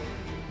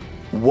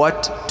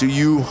 What do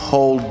you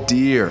hold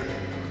dear?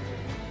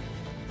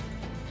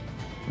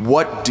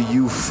 What do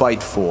you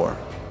fight for?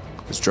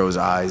 As Dro's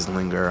eyes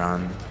linger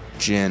on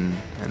Jin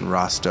and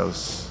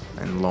Rostos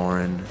and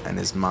Lauren, and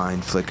his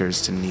mind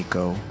flickers to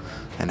Nico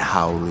and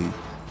Howley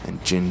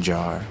and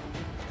Jinjar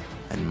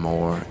and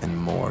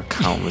more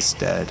countless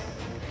dead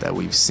that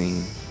we've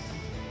seen.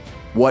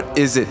 What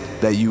is it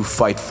that you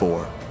fight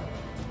for?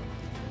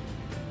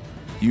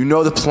 You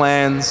know the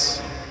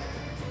plans.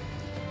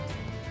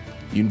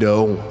 You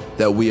know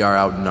that we are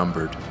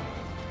outnumbered.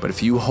 But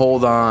if you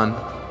hold on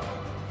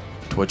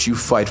to what you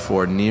fight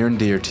for near and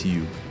dear to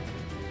you,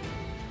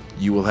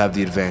 you will have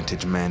the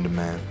advantage man to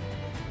man.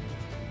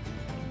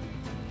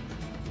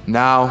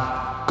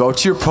 Now, go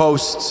to your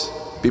posts,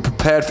 be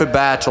prepared for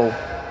battle,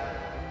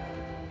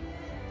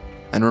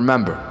 and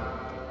remember,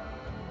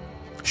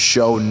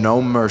 show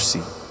no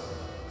mercy,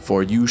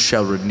 for you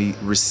shall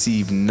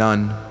receive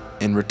none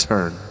in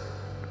return.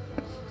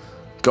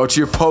 Go to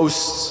your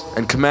posts,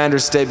 and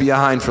commanders stay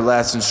behind for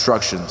last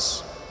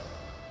instructions.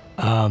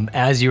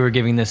 As you were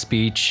giving this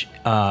speech,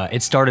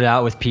 it started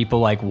out with people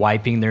like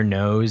wiping their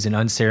nose and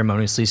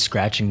unceremoniously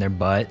scratching their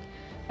butt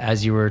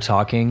as you were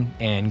talking,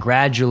 and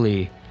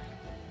gradually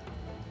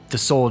the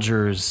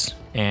soldiers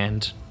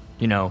and,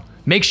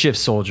 makeshift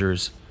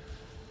soldiers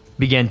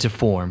began to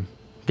form.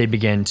 They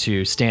began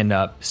to stand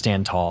up,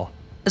 stand tall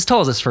as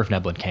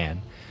Svirfneblin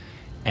can,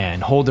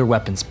 and hold their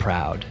weapons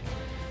proud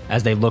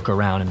as they look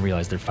around and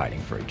realize they're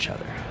fighting for each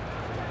other.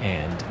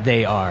 And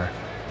they are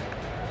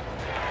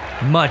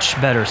much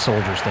better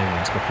soldiers than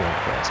once before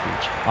for that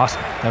speech.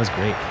 Awesome. That was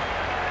great.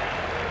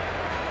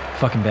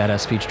 Fucking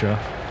badass speech, Dro.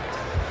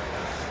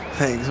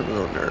 Thanks, I'm a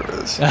little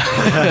nervous.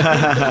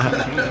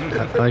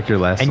 I like your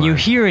last And line. you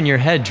hear in your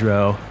head,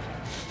 Dro,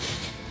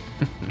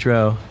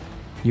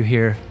 you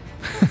hear,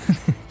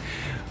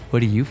 what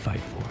do you fight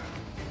for?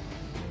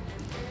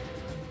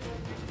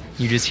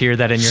 You just hear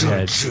that in your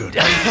head.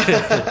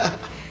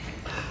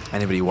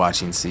 Anybody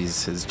watching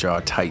sees his jaw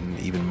tighten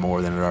even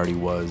more than it already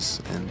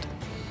was, and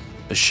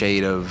a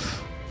shade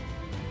of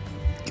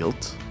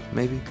guilt,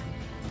 maybe?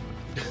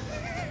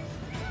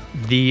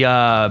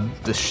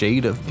 The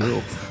shade of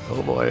guilt.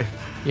 Oh boy.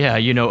 Yeah,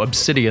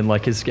 obsidian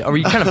like his skin. Are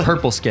you kind of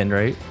purple skinned,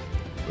 right?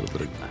 A little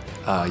bit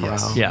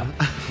Yes. Yeah.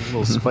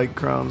 little spike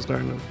crown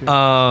starting to appear.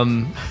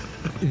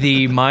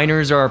 The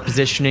miners are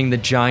positioning the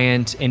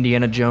giant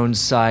Indiana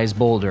Jones-sized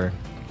boulder.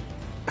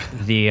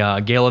 The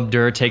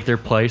Galeb-Dur take their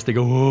place. They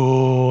go,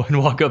 whoa,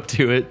 and walk up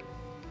to it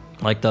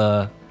like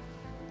the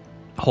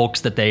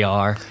hulks that they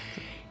are.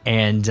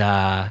 And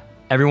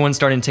everyone's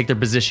starting to take their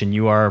position.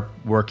 You are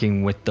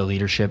working with the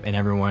leadership, and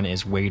everyone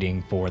is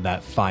waiting for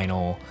that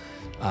final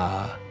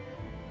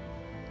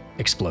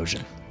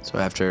explosion. So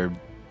after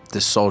the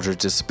soldiers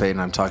dissipate,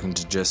 and I'm talking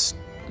to just,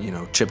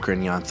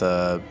 Chipgrin,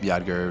 Yantha,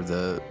 Yadgar,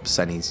 the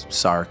Senis,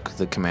 Sark,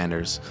 the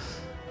commanders.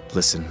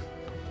 Listen,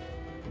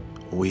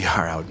 we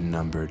are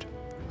outnumbered.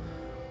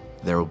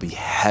 There will be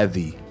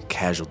heavy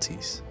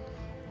casualties,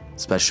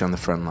 especially on the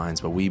front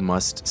lines, but we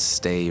must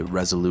stay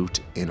resolute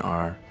in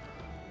our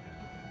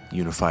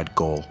unified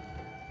goal.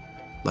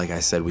 Like I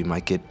said, we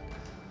might get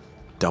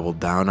doubled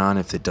down on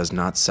if it does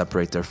not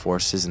separate their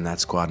forces, and that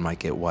squad might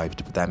get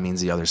wiped, but that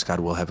means the other squad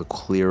will have a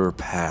clearer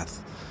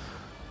path.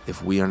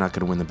 If we are not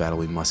going to win the battle,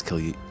 we must kill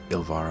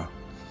Ilvara.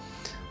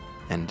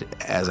 And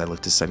as I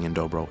look to Seni and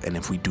Dobro, and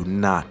if we do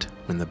not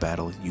win the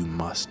battle, you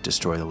must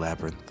destroy the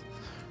labyrinth.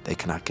 They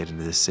cannot get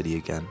into this city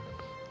again.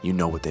 You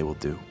know what they will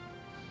do.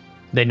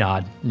 They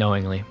nod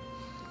knowingly.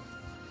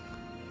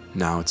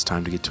 Now it's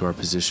time to get to our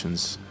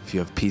positions. If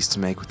you have peace to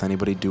make with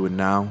anybody, do it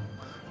now.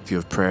 If you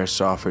have prayers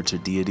to offer to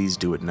deities,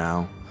 do it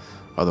now.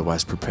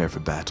 Otherwise, prepare for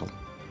battle.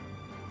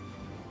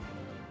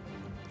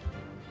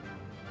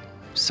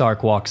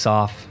 Sark walks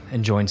off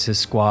and joins his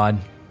squad.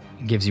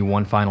 He gives you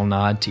one final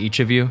nod to each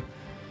of you.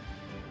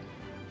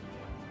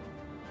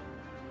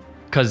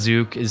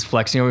 Kazook is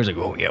flexing over. He's like,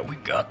 oh, yeah, we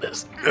got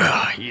this.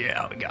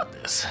 Yeah, we got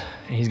this.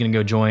 And he's going to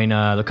go join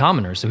the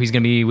commoners, so he's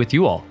going to be with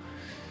you all.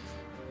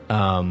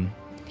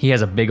 He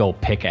has a big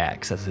old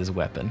pickaxe as his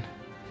weapon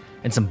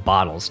and some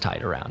bottles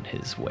tied around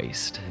his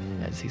waist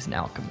as he's an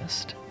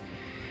alchemist.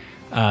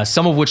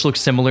 Some of which look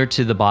similar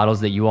to the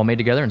bottles that you all made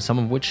together and some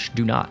of which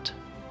do not.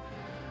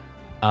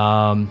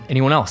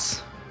 Anyone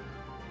else?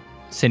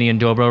 Seni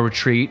and Dobro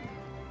retreat.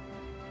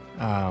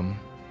 And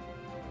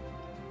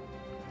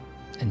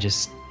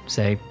just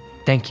say,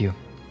 thank you.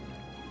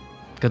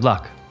 Good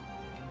luck.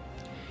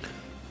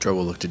 Dro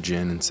will look to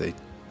Jin and say,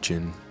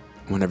 Jin,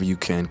 whenever you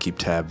can, keep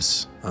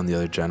tabs on the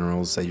other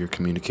generals that you're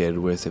communicated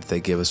with. If they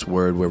give us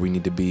word where we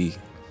need to be,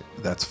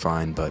 that's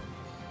fine, but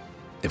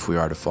if we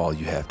are to fall,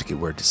 you have to get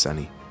word to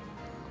Seni.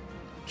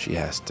 She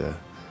has to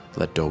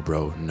let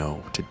Dobro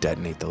know to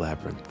detonate the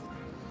labyrinth.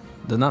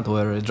 Do not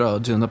worry, Dro.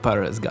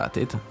 Juniper has got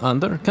it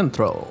under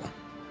control.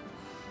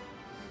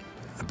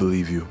 I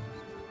believe you,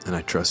 and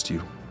I trust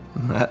you,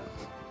 and I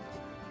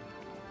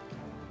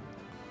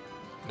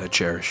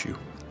cherish you.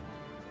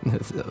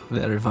 That's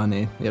very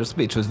funny. Your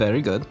speech was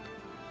very good.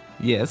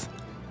 Yes.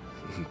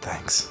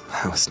 Thanks.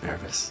 I was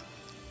nervous.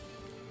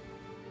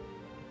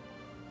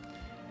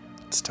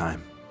 It's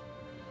time.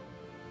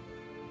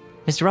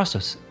 Mr.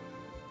 Rostos,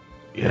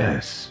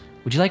 Yes.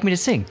 would you like me to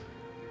sing?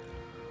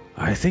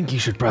 I think you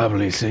should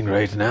probably sing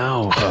right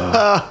now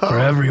for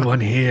everyone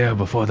here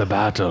before the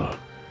battle.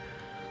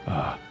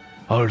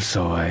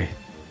 Also, I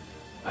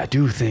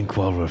do think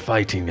while we're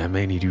fighting, I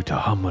may need you to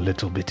hum a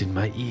little bit in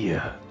my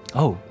ear.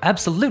 Oh,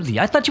 absolutely.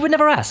 I thought you would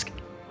never ask.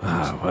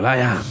 Well, I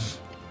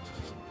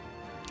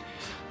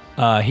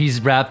am.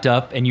 He's wrapped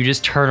up, and you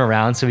just turn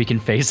around so he can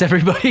face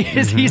everybody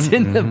as he's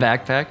in the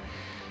backpack.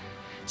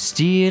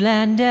 Steel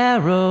and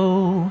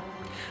arrow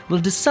will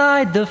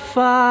decide the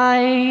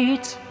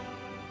fight.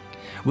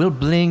 Will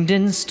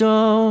Blingden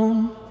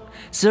Stone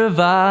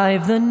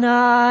survive the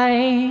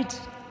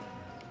night?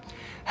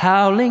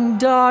 Howling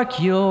dark,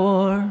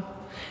 you're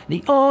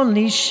the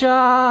only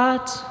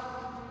shot.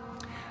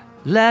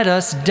 Let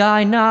us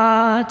die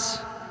not.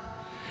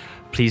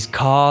 Please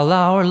call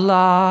our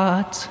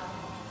lot.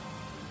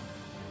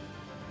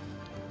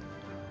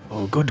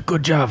 Oh,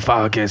 good job,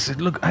 Fargus.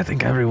 I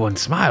think everyone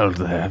smiled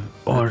there,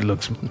 or it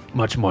looks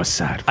much more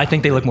sad. I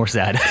think they look more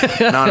sad.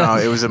 No,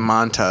 it was a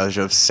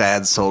montage of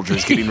sad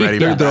soldiers getting ready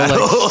for They're battle.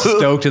 like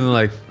stoked and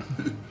like,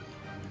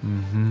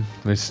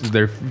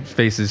 their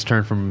faces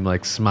turn from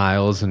like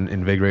smiles and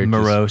invigorated.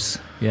 Morose.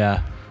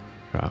 Yeah.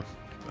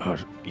 Oh,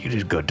 you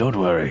did good. Don't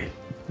worry.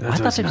 I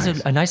thought it was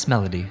nice. a nice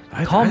melody.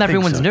 I Calm think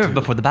everyone's so, nerve too.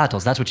 before the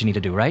battles. That's what you need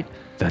to do, right?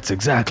 That's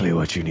exactly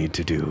what you need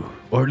to do,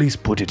 or at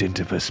least put it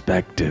into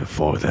perspective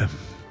for them.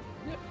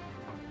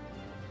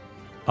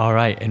 All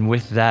right, and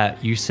with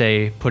that, you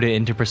say, put it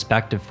into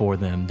perspective for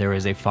them. There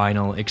is a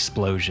final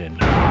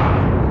explosion,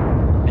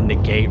 and the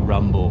gate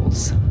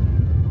rumbles,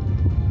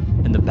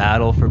 and the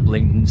battle for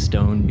Blingden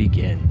Stone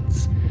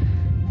begins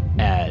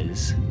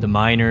as the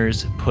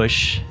miners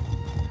push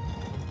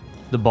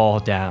the ball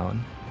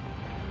down.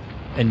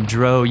 And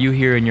Dro, you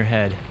hear in your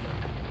head,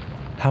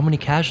 how many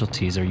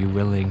casualties are you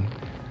willing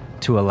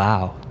to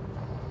allow?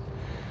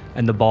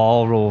 And the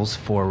ball rolls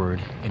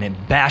forward, and it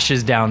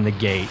bashes down the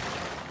gate.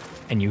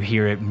 And you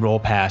hear it roll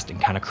past and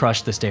kind of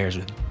crush the stairs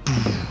with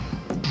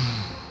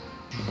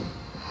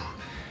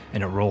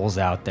and it rolls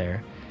out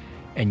there,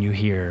 and you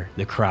hear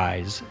the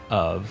cries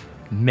of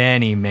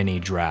many, many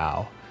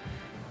drow.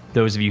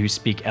 Those of you who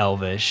speak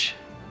Elvish,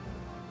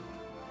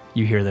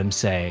 you hear them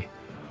say,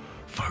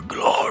 "For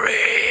glory!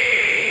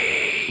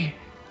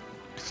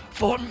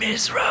 For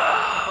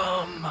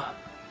Mizram!"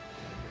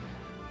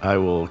 I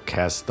will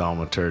cast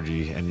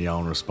Thaumaturgy and yell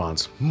in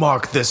response,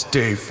 "Mark this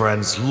day,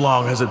 friends.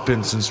 Long has it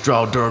been since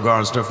Drow, Durgar,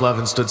 and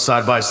Snurflevin stood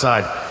side by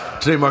side.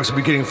 Today marks the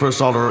beginning for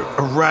us all to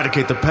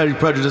eradicate the petty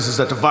prejudices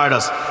that divide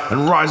us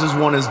and rise as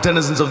one as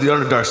denizens of the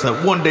Underdark so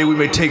that one day we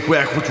may take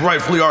back what's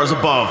rightfully ours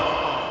above."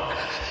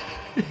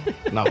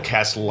 And I'll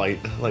cast light,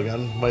 like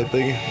on my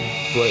thing.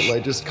 Bright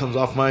light just comes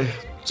off my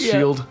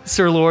shield.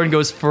 Sir Lorne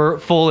goes for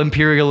full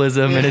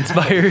imperialism and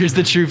inspires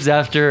the troops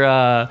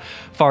after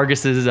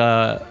Fargus's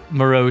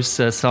morose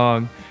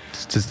song.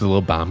 Does the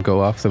little bomb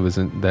go off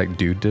that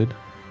dude did?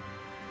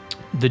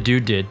 The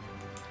dude did.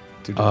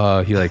 He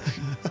like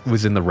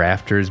was in the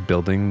rafters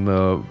building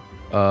the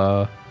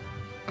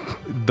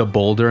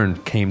boulder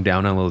and came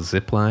down on a little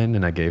zip line,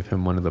 and I gave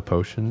him one of the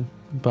potion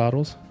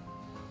bottles.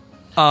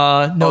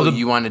 No,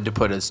 You wanted to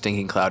put a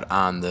stinking cloud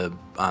on the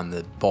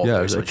boulder.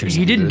 Yeah, is what like- you're he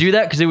saying. didn't do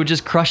that because it would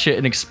just crush it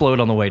and explode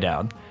on the way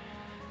down.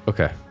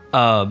 Okay.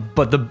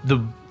 But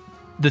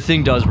the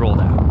thing does roll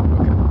down.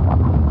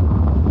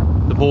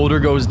 The boulder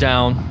goes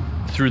down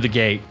through the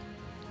gate,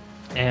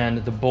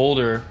 and the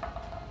boulder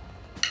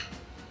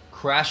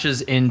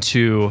crashes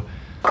into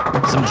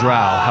some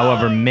drow.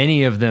 However,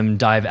 many of them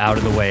dive out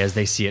of the way as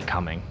they see it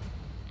coming.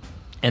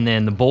 And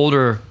then the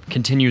boulder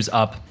continues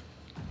up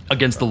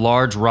against the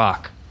large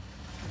rock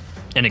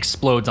and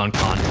explodes on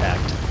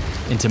contact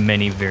into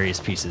many various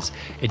pieces.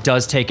 It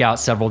does take out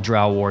several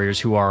drow warriors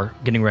who are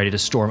getting ready to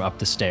storm up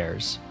the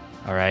stairs.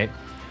 All right?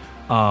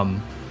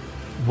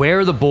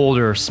 Where the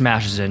boulder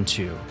smashes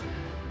into,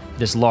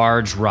 this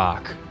large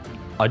rock,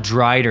 a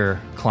Drider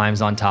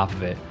climbs on top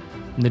of it.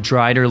 And the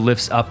Drider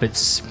lifts up its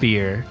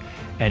spear,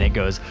 and it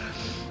goes...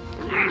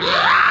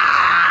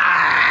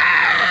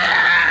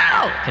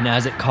 And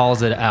as it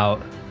calls it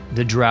out,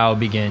 the drow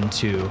begin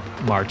to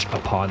march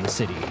upon the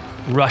city,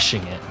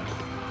 rushing it.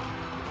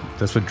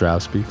 That's what drow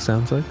speak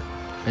sounds like?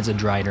 It's a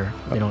Drider.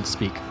 They don't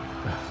speak.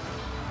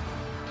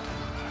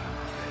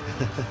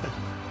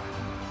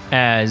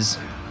 As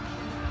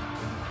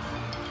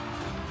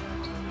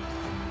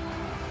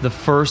the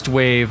first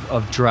wave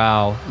of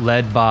drow,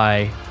 led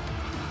by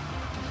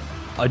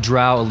a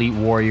drow elite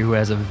warrior who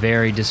has a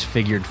very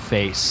disfigured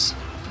face,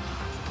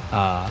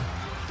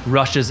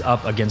 rushes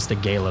up against the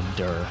Gale of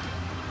Dur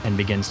and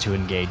begins to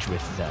engage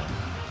with them.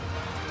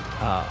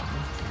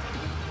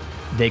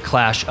 They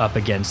clash up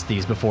against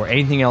these before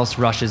anything else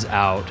rushes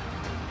out.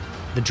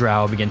 The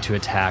drow begin to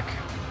attack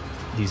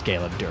these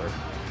Gale of Dur.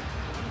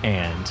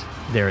 And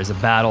there is a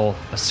battle,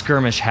 a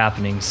skirmish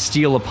happening,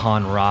 steel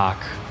upon rock.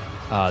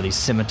 These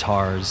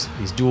scimitars,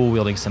 these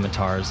dual-wielding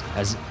scimitars,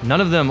 as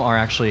none of them are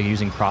actually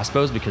using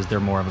crossbows because they're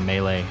more of a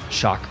melee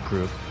shock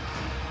group.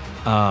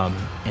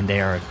 and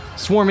they are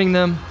swarming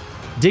them,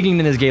 digging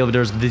into these Gale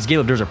Doors. These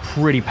Gale Doors are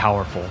pretty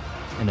powerful,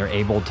 and they're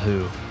able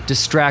to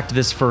distract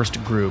this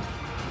first group.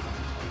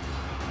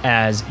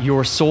 As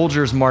your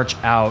soldiers march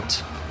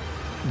out,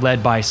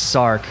 led by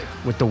Sark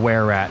with the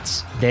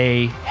were-rats,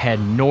 they head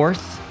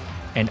north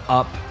and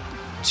up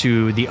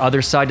to the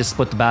other side to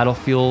split the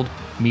battlefield,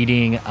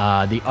 meeting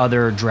the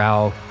other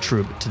Drow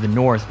troop to the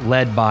north,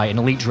 led by an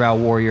elite Drow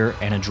warrior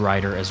and a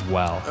Drider as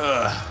well.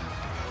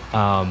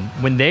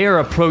 When they are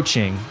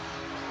approaching,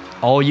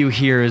 all you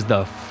hear is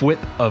the whip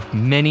of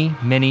many,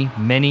 many,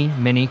 many,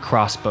 many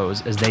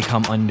crossbows as they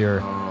come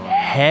under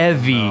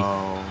heavy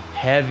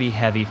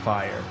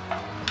fire.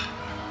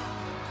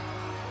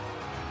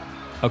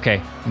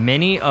 Okay,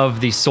 many of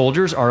the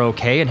soldiers are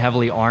okay and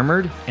heavily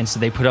armored, and so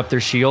they put up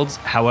their shields.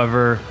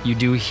 However, you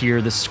do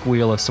hear the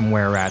squeal of some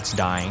were-rats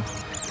dying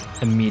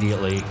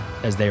immediately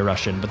as they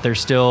rush in, but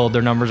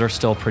their numbers are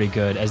still pretty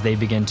good as they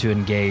begin to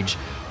engage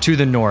to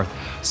the north.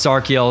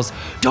 Sark yells,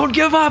 "Don't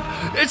give up!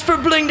 It's for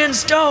Blingden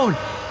Stone!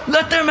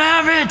 Let them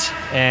have it!"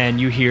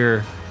 And you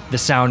hear the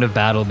sound of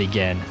battle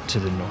begin to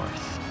the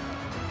north.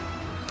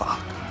 Fuck.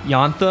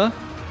 Yantha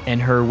and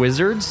her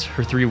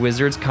 3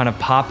 wizards kind of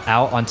pop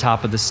out on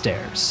top of the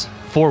stairs.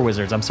 4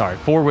 wizards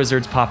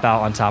pop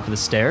out on top of the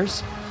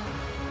stairs,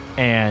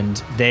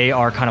 and they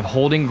are kind of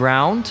holding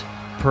ground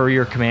per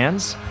your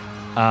commands.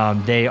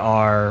 They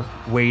are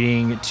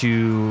waiting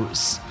to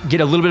get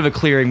a little bit of a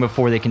clearing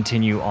before they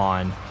continue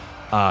on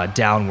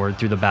downward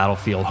through the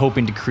battlefield,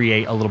 hoping to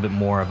create a little bit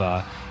more of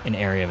an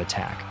area of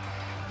attack.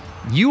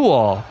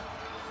 You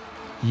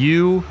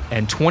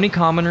and 20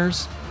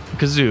 commoners,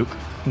 Kazook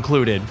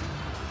included,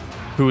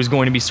 who is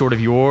going to be sort of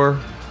your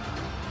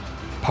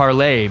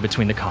parlay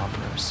between the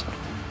commoners.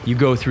 You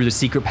go through the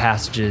secret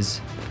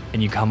passages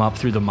and you come up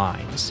through the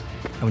mines.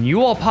 And when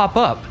you all pop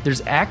up,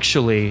 there's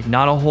actually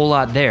not a whole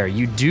lot there.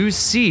 You do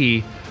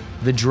see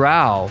the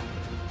Drow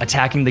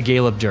attacking the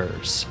Gale of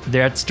Durs.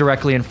 That's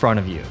directly in front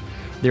of you.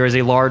 There is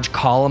a large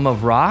column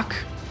of rock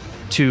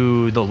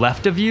to the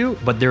left of you,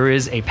 but there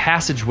is a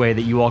passageway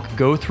that you all could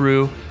go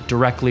through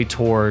directly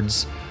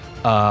towards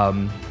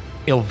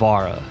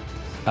Ilvara.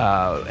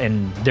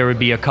 And there would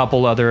be a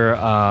couple other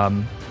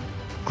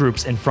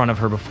groups in front of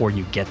her before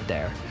you get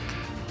there.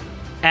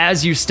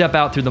 As you step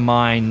out through the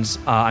mines,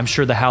 I'm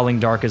sure the Howling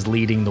Dark is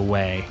leading the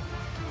way.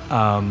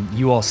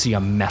 You all see a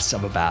mess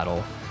of a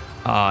battle.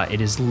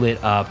 It is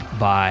lit up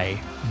by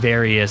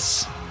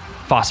various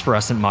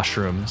phosphorescent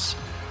mushrooms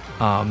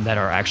that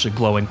are actually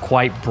glowing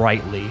quite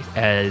brightly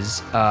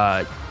as,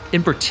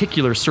 in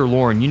particular, Sir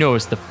Lauren, you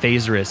notice the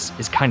Phaserus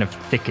is kind of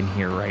thick in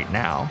here right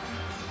now.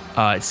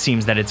 It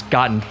seems that it's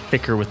gotten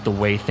thicker with the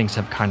way things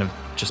have kind of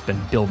just been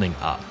building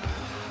up.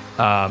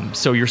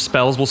 So your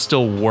spells will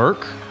still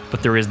work,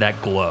 but there is that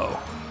glow,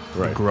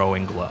 the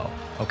growing glow,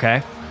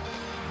 okay?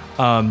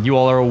 You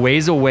all are a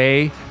ways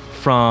away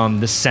from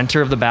the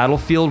center of the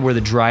battlefield where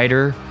the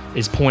Drider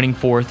is pointing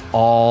forth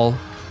all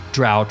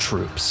Drow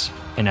troops,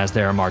 and as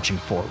they are marching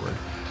forward.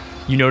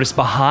 You notice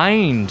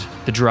behind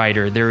the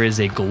Drider there is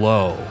a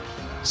glow,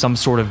 some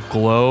sort of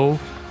glow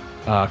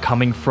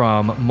coming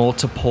from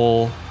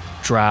multiple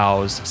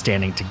Drows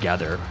standing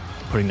together,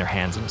 putting their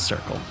hands in a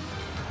circle.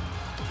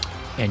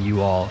 And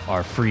you all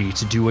are free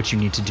to do what you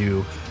need to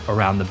do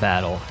around the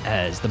battle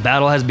as the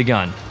battle has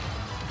begun.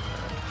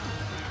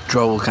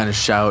 Drow will kind of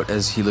shout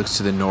as he looks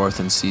to the north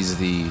and sees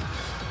the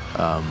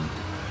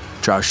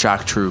Drow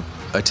shock troop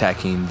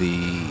attacking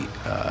the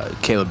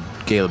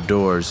Caleb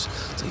Doors.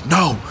 It's like,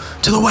 no,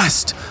 to the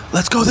west!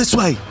 Let's go this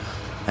way!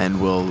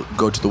 And we'll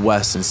go to the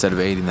west instead of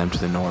aiding them to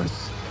the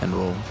north. And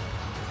we'll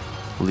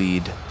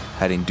lead,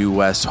 heading due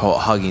west,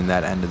 hugging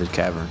that end of the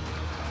cavern.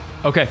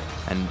 Okay.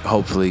 And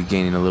hopefully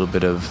gaining a little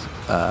bit of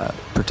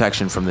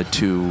protection from the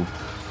 2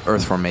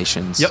 earth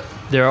formations. Yep.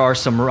 There are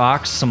some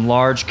rocks, some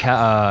large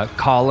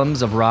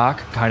columns of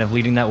rock kind of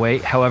leading that way.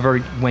 However,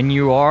 when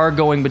you are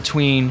going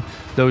between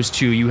those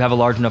 2, you have a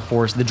large enough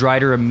force. The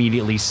Drider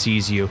immediately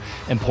sees you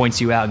and points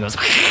you out and goes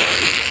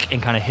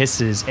and kind of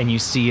hisses, and you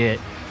see it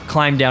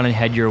climb down and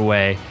head your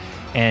way.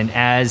 And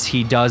as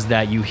he does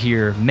that, you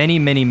hear many,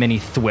 many, many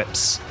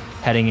thwips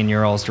heading in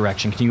your all's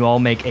direction. Can you all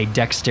make a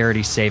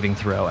dexterity saving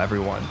throw,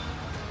 everyone?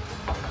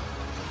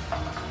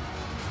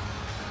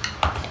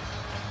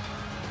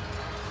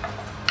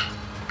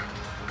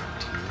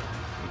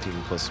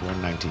 18 plus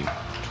 1, 19.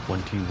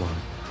 21.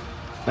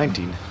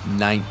 19.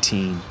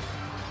 19.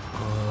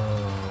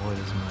 What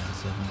is mine?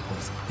 7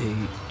 plus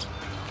 8.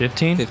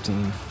 15?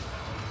 15.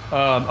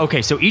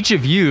 Okay, so each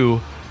of you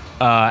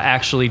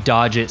actually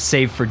dodge it,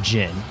 save for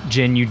Jin.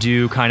 Jin, you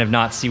do kind of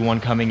not see one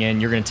coming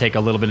in. You're going to take a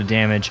little bit of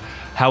damage.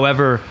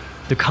 However,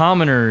 the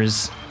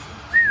commoners,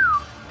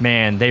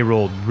 man, they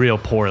rolled real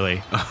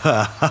poorly.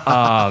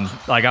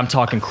 Like I'm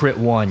talking crit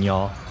 1,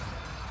 y'all.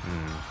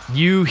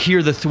 You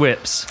hear the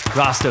thwips.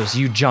 Rastos,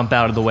 you jump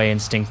out of the way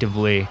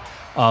instinctively.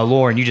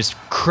 Lauren, you just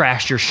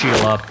crash your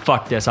shield up.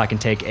 Fuck this, I can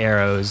take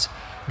arrows.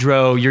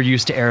 Dro, you're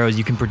used to arrows.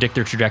 You can predict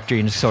their trajectory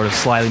and sort of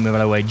slightly move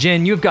out of the way.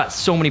 Jin, you've got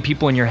so many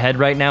people in your head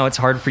right now, it's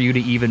hard for you to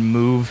even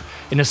move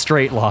in a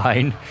straight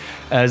line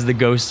as the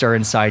ghosts are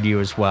inside you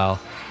as well.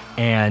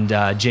 And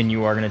Jin,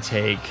 you are going to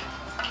take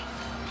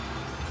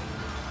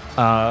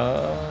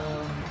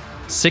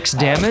 6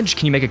 damage.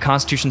 Can you make a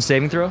Constitution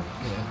saving throw? Yeah,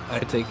 I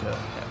take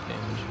half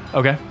damage.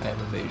 Okay, I have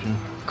evasion.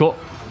 cool.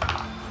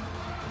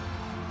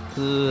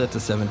 That's a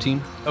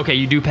 17. Okay,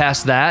 you do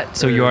pass that,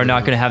 so you are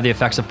not going to have the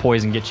effects of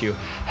poison get you.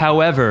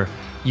 However,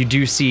 you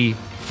do see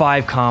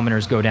 5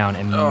 commoners go down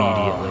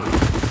immediately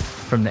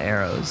from the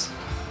arrows.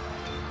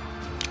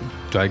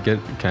 Can I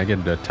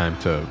get a time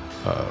to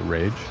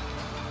rage?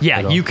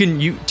 Yeah, you can.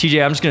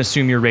 TJ, I'm just going to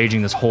assume you're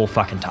raging this whole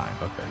fucking time.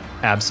 Okay.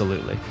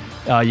 Absolutely.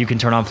 You can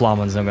turn on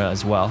Flammensunga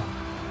as well.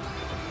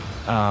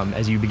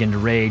 As you begin to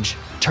rage,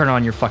 turn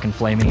on your fucking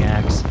flaming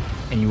axe,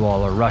 and you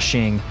all are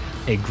rushing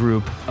a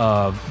group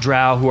of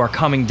drow who are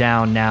coming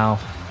down now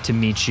to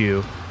meet you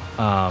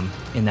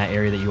in that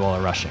area that you all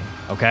are rushing.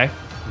 Okay?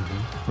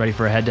 Mm-hmm. Ready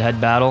for a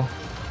head-to-head battle?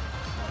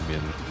 Maybe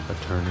an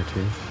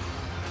eternity.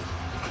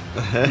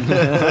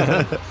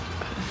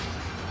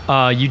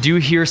 You do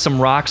hear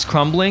some rocks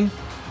crumbling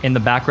in the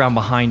background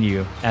behind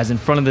you. As in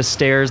front of the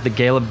stairs, the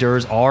Gale of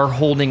Durs are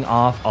holding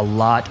off a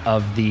lot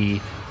of the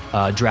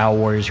drow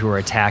warriors who are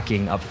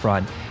attacking up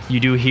front. You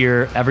do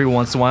hear every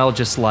once in a while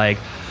just like,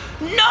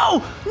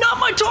 "No, not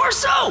my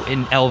torso!"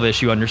 In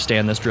Elvish, you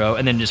understand this, Dro,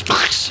 and then just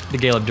the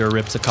Gale of Dur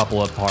rips a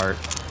couple apart.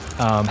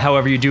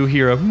 However, you do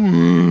hear a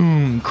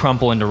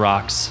crumple into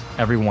rocks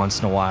every once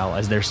in a while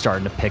as they're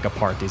starting to pick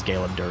apart these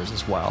Gale of Durs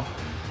as well.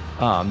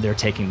 They're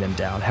taking them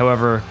down.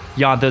 However,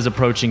 Yantha's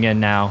approaching in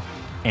now,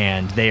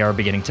 and they are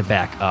beginning to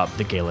back up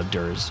the Gale of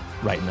Durs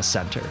right in the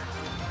center.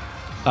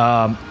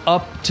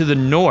 Up to the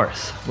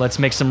north, let's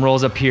make some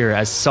rolls up here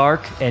as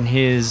Sark and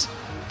his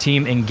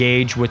team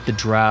engage with the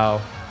drow.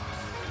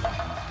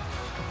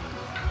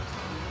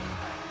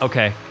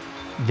 Okay,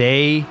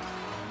 they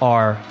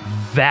are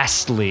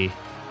vastly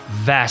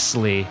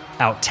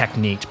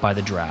out-techniqued by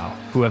the drow,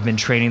 who have been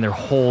training their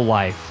whole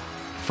life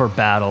for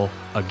battle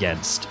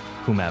against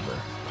whomever.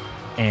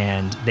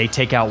 And they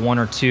take out 1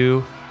 or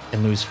 2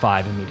 and lose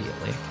 5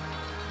 immediately.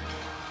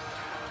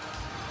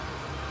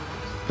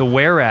 The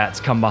were-rats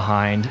come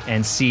behind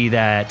and see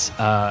that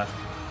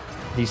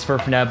these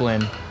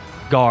Svirfneblin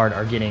guard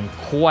are getting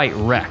quite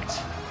wrecked.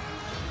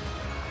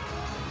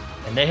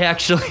 And they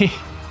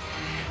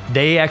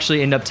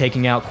actually end up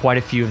taking out quite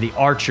a few of the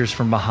archers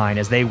from behind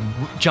as they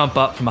jump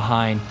up from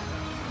behind,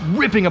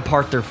 ripping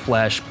apart their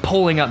flesh,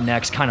 pulling up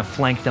next, kind of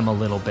flank them a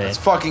little bit. Let's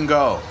fucking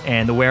go.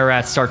 And the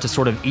were-rats start to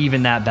sort of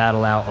even that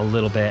battle out a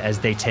little bit as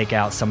they take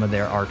out some of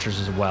their archers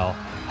as well.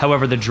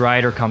 However, the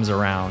Drider comes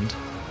around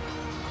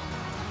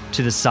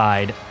to the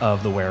side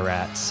of the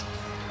were-rats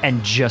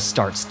and just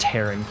starts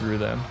tearing through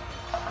them.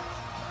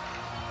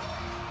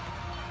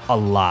 A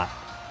lot.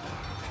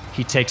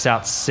 He takes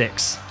out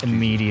 6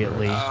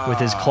 immediately with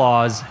his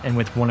claws and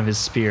with one of his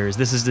spears.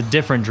 This is a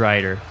different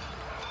Drider.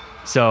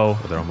 So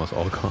They're almost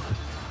all gone.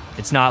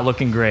 it's not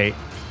looking great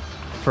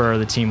for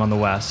the team on the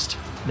west.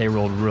 They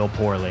rolled real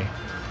poorly.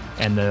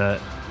 And the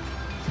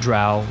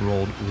drow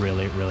rolled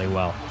really, really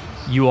well.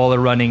 You all are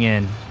running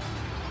in.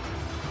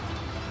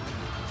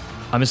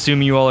 I'm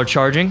assuming you all are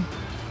charging?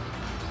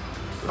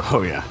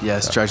 Oh, yeah.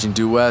 Yes, charging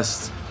due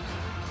west.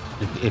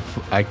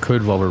 If I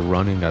could, while we're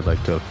running, I'd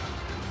like to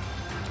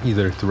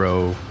either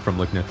throw, from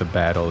looking at the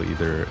battle,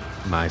 either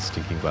my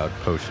stinking cloud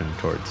potion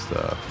towards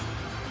the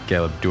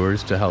Gale of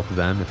Durs to help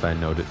them if I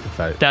know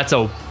that. That's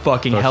a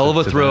fucking Push hell of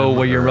it a to throw them,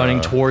 where you're or, running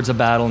towards a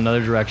battle,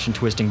 another direction,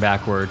 twisting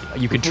backward.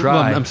 You could try.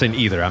 Well, I'm saying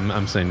either.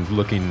 I'm saying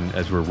looking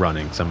as we're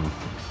running.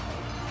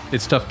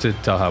 It's tough to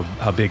tell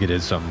how big it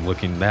is, so I'm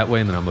looking that way,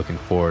 and then I'm looking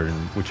forward,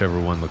 and whichever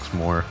one looks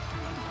more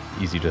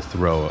easy to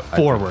throw.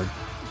 Forward.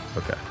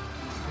 Okay.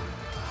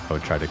 I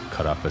would try to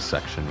cut off a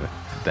section with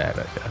that,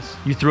 I guess.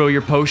 You throw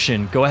your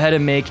potion. Go ahead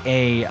and make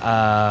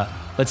a,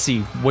 let's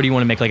see, what do you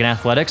want to make, like an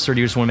athletics, or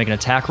do you just want to make an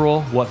attack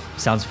roll? What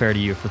sounds fair to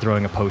you for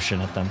throwing a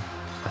potion at them?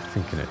 I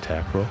think an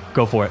attack roll.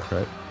 Go for it.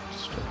 Right.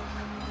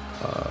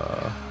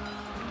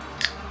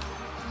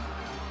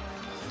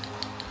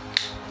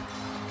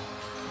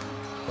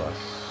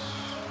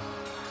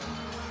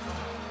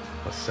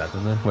 Plus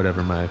 7 then,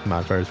 whatever my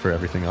modifier is for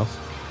everything else.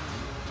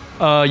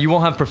 You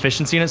won't have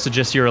proficiency in it, so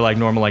just your like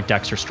normal like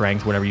dex or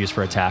strength, whatever you use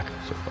for attack.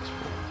 So plus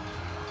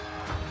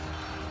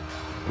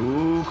 4.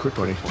 Ooh, crit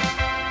 20.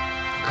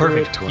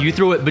 Perfect. 20. You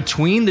throw it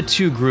between the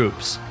 2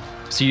 groups.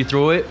 So you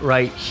throw it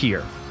right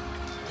here,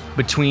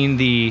 between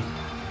the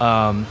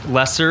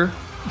lesser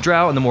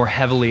drow and the more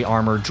heavily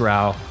armored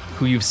drow,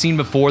 who you've seen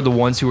before, the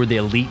ones who were the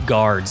elite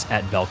guards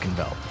at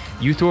Velkenveld.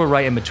 You throw it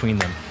right in between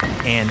them,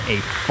 and a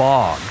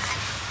fog,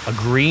 a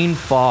green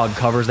fog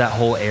covers that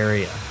whole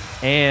area,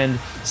 and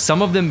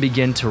some of them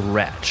begin to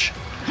retch.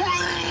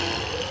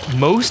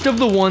 Most of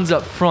the ones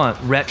up front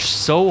retch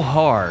so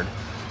hard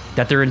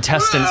that their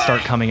intestines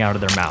start coming out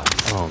of their mouth.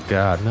 Oh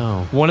God,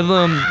 no. One of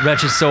them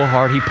retches so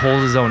hard he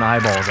pulls his own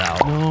eyeballs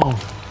out.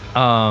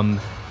 No.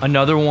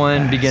 Another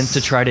one begins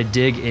to try to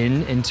dig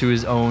into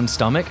his own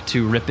stomach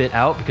to rip it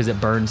out because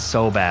it burns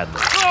so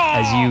badly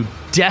as you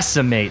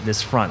decimate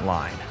this front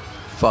line.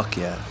 Fuck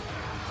yeah.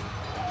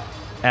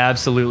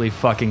 Absolutely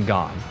fucking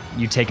gone.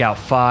 You take out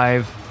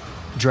 5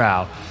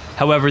 drow.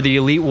 However, the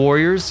elite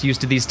warriors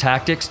used to these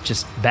tactics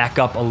just back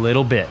up a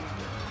little bit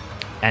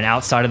and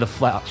outside of the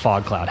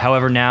fog cloud.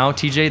 However, now,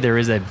 TJ, there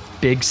is a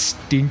big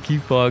stinky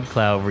fog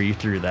cloud where you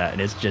threw that,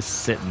 and it's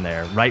just sitting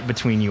there right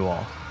between you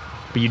all.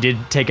 But you did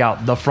take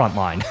out the front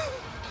line.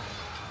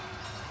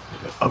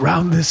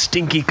 Around this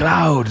stinky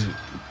cloud.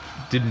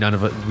 Did none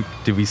of it?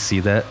 Did we see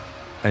that?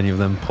 Any of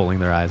them pulling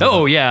their eyes?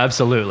 Oh, out? yeah,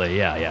 absolutely.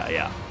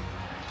 Yeah.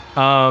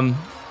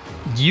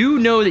 You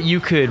know that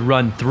you could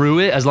run through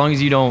it as long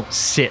as you don't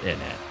sit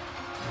in it.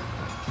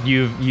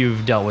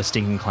 You've dealt with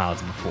stinking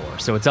clouds before,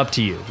 so it's up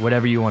to you.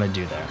 Whatever you want to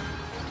do there.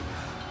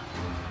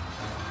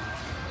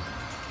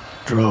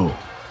 Dro,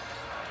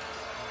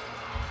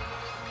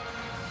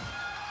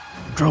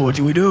 what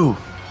do we do?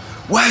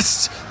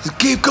 West!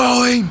 Keep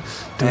going!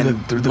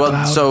 Through the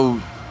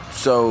cloud?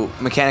 So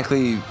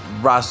mechanically,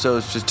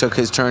 Rostos just took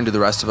his turn to the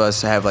rest of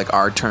us to have like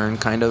our turn,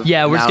 kind of.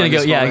 Yeah, we're just now gonna in go.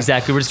 this Yeah, moment.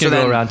 exactly. We're just gonna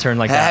go then, around turn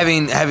like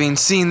that. Having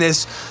seen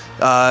this,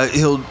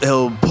 he'll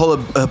pull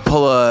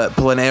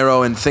an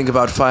arrow and think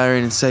about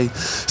firing and say,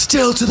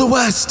 "Still to the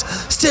west,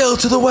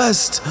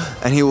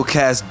 and he will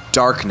cast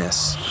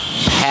darkness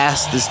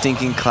past the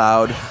stinking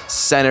cloud,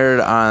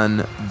 centered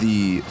on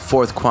the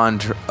fourth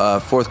quadrant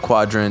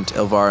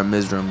Elvira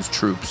Mizram's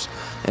troops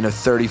in a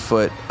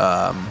 30-foot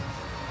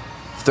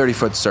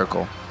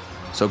circle.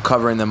 So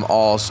covering them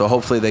all, so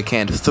hopefully they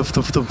can't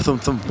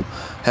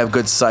have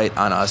good sight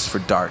on us for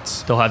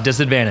darts. They'll have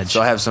disadvantage.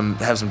 So have some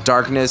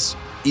darkness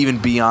even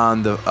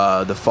beyond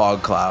the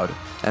fog cloud,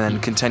 and then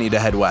continue to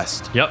head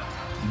west. Yep.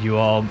 You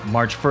all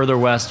march further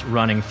west,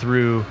 running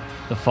through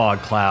the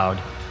fog cloud,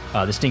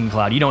 the stinking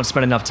cloud. You don't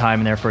spend enough time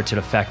in there for it to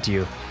affect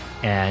you.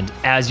 And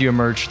as you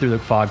emerge through the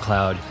fog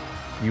cloud,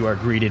 you are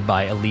greeted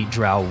by elite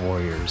drow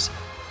warriors.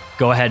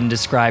 Go ahead and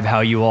describe how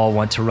you all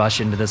want to rush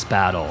into this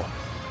battle,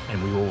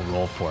 and we will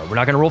roll for it. We're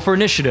not going to roll for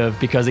initiative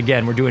because,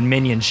 again, we're doing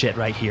minion shit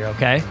right here,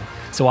 okay?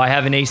 So I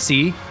have an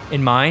AC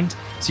in mind,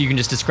 so you can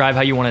just describe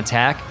how you want to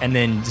attack, and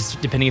then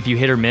just depending if you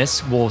hit or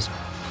miss, we'll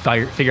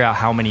figure out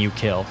how many you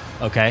kill,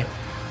 okay?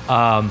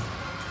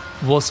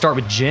 We'll start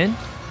with Jin.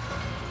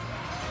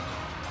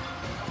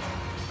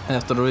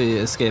 After we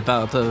escape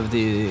out of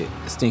the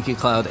stinky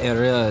cloud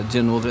area,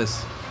 Jin will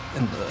just,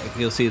 and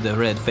you'll see the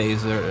red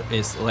phaser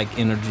is like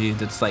energy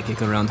that's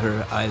psychic around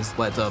her eyes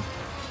light up,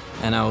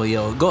 and I will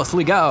yell,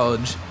 "Ghostly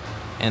gouge!"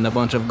 And a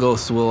bunch of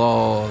ghosts will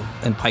all,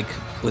 and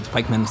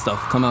pikemen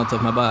stuff, come out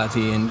of my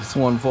body and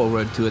swarm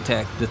forward to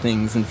attack the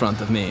things in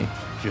front of me.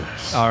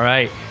 Yes. All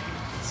right.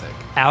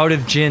 Out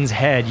of Jin's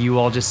head, you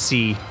all just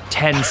see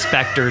 10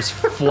 specters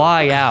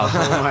fly out.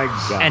 Oh my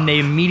god. And they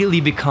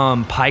immediately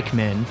become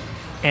pikemen,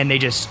 and they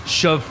just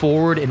shove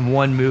forward in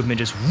one movement,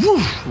 just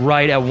whoosh,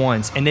 right at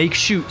once. And they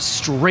shoot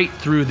straight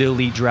through the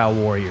elite drow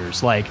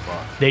warriors. Like,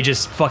 they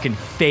just fucking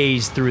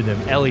phase through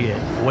them. Elliot,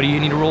 what do you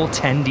need to roll?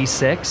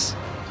 10d6?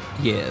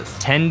 Yes,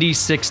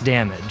 10d6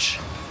 damage.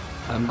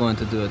 I'm going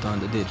to do it on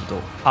the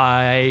digital.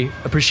 I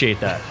appreciate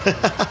that.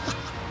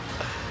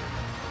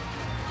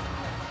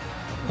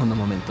 Un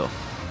momento.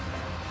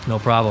 No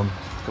problem.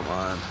 Come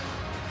on.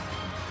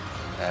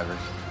 Average.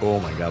 Oh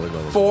my god, look at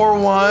all those. 4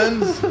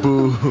 ones.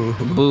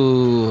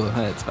 Boo.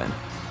 That's fine.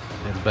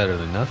 It's better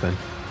than nothing.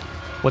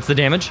 What's the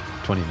damage?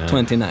 29.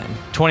 29.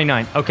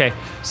 29. Okay,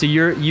 so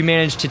you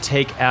managed to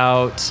take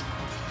out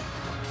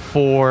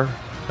 4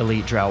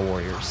 elite drow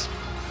warriors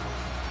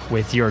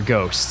with your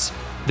ghosts.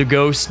 The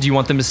ghosts, do you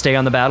want them to stay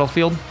on the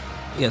battlefield?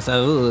 Yes, I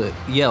will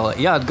yell,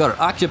 Yadgar,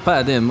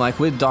 occupy them like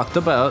we talked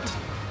about.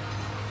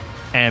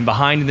 And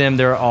behind them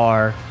there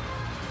are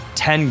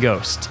 10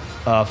 ghosts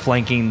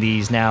flanking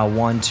these now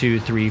 1, 2,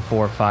 3,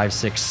 4, 5,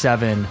 6,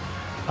 7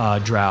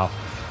 drow.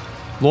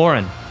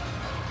 Lauren,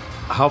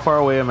 How far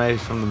away am I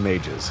from the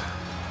mages?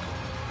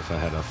 If I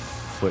had a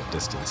foot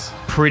distance.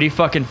 pretty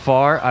fucking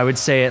far. I would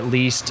say at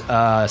least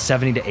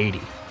 70 to 80.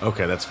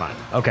 Okay, that's fine.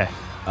 Okay.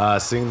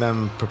 Seeing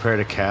them prepare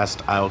to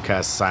cast, I will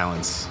cast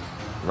Silence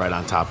right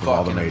on top of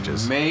all the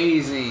mages.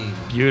 Amazing.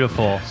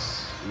 Beautiful.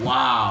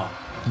 Wow.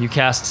 You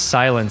cast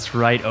silence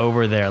right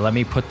over there. Let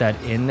me put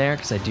that in there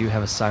because I do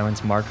have a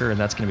silence marker, and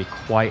that's going to be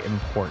quite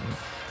important.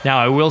 Now,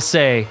 I will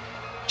say,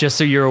 just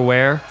so you're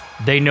aware,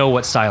 they know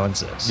what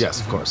silence is.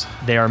 Yes, of course.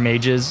 They are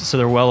mages, so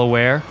they're well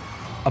aware.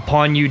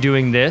 Upon you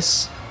doing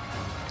this,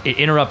 it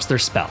interrupts their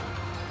spell.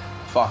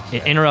 Fuck.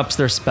 It interrupts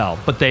their spell,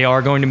 but they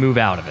are going to move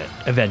out of it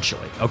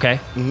eventually, okay?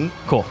 Mm-hmm.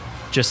 Cool.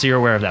 Just so you're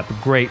aware of that. But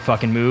great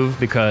fucking move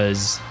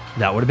because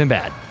that would have been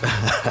bad.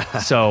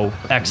 So,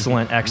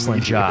 excellent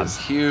job.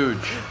 It's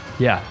huge.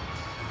 Yeah.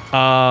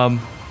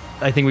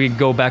 I think we can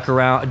go back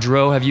around.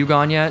 Dro, have you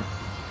gone yet?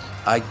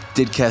 I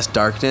did cast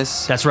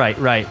Darkness. That's right.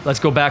 Let's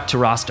go back to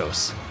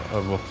Rostos.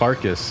 Well,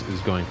 Farkas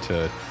is going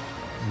to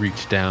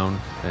reach down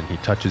and he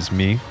touches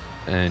me,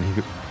 and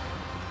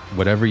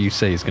whatever you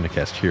say, he's going to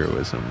cast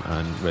Heroism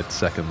at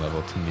second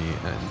level to me,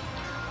 and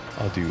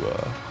I'll do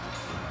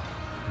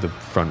the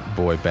front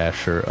boy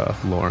basher,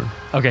 Lorne.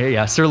 Okay,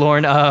 yeah, Sir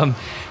Lorne.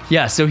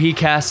 Yeah, so he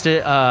cast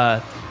it.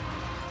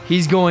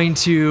 He's going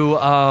to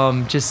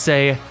just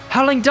say,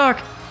 Howling Dark,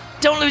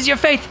 don't lose your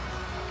faith.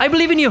 I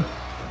believe in you.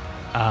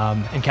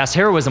 And cast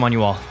Heroism on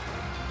you all.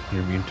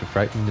 You're immune to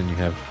frightened, and you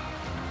have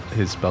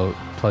his spell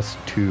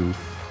 +2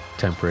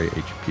 temporary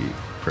HP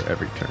for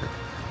every turn.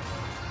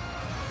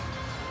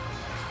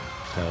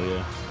 Hell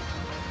yeah.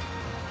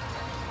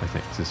 I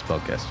think it's his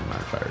spellcasting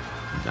modifier.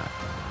 Not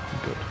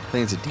good. I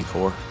think it's a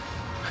D4.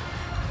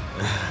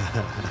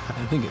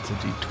 I think it's a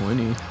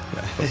D20.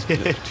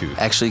 +2.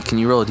 Actually, can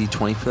you roll a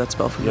D20 for that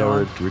spell from Yeah, now we're,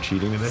 on? we're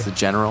cheating It's today. the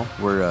general.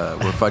 We're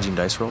fudging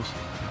dice rolls.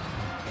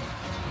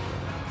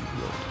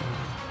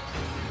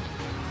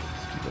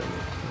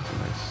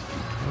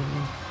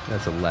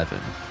 That's 11.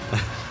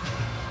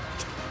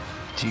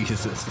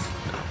 Jesus.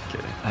 No, I'm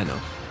kidding. I know.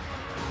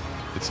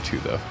 It's 2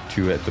 though.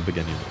 2 at the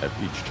beginning of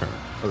each turn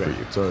Okay, for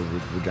you. so it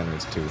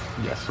regenerates 2.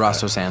 Yes.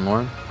 Rostos and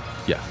Lauren.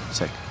 Yeah.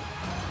 Sick.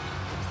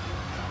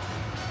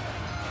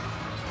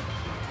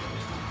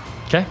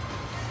 Okay.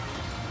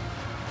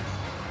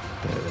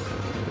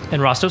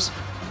 And Rostos?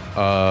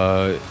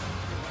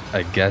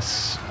 I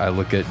guess I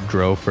look at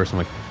Dro first. I'm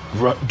like,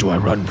 Do I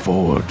run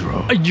forward,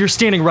 Dro? You're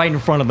standing right in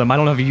front of them. I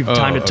don't know if you have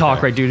time to talk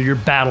okay. right, dude. You're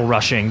battle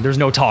rushing. There's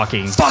no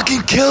talking.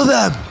 Fucking kill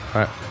them!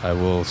 all right, I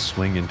will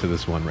swing into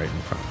this one right in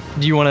front of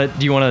me. Do you want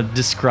to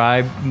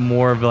describe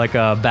more of like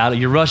a battle?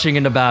 You're rushing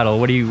into battle.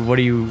 What are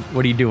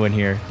you doing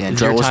here? Yeah, Is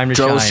Dro your will, time to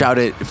Dro will shine. shout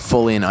it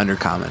fully in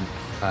Undercommon.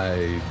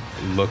 I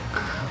look.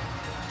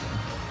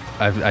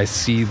 I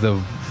see the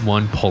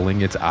one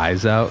pulling its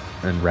eyes out,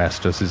 and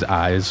Rastos'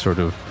 eyes sort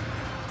of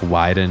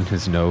widen.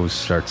 His nose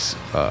starts.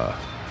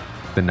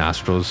 The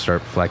nostrils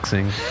start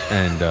flexing,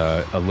 and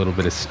a little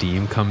bit of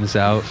steam comes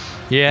out.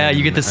 Yeah,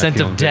 you get the and I scent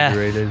feel of death.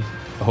 invigorated.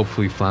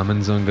 Hopefully,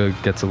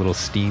 Flamenzunga gets a little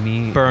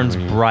steamy. Burns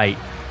and we bright.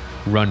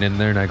 Run in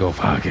there, and I go,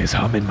 "Fuck Fuck is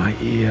hum in my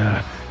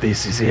ear.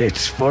 This is it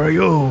for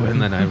you. and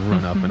then I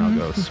run up and I'll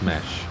go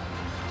smash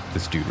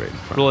this dude right in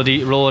front.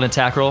 Roll an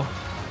attack roll.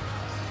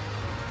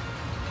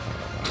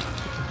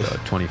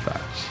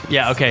 25.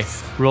 Yeah, okay.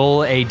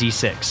 Roll a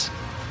d6.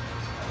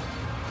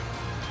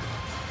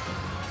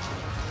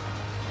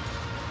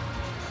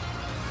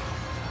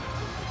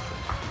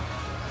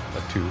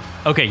 A 2.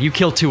 Okay, you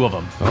kill 2 of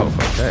them.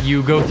 Oh, okay.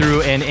 You go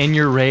through, and in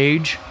your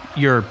rage,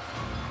 your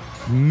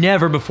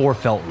never before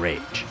felt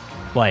rage.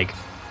 Like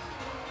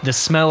the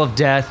smell of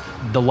death,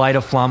 the light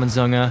of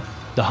Flamenzunga,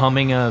 the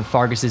humming of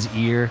Fargus's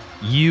ear,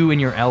 you in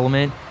your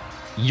element,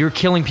 you're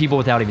killing people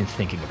without even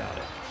thinking about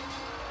it.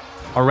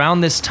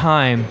 Around this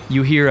time,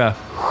 you hear a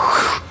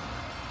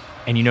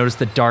and you notice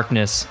the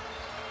darkness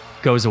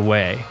goes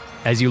away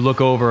as you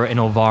look over, and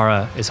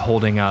Elvara is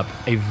holding up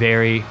a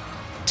very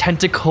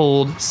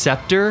tentacled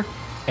scepter,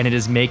 and it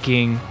is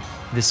making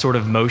this sort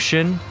of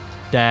motion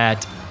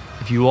that,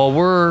 if you all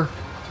were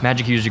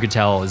magic users, you could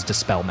tell is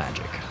dispel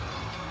magic.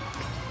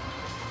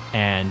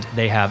 And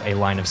they have a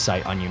line of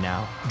sight on you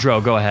now. Dro,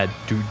 go ahead.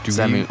 Do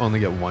that we mean- only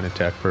get 1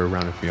 attack per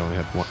round if we only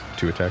have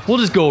 2 attacks? We'll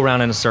just go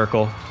around in a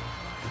circle.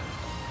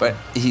 But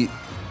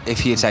if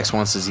he attacks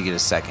once, does he get a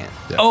second?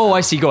 Oh, I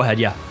see. Go ahead.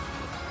 Yeah.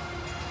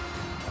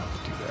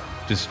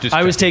 Just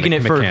I was taking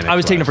it for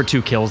mechanics-wise.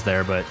 2 kills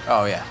there, but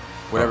Oh yeah,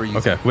 whatever you.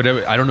 Okay,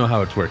 whatever. I don't know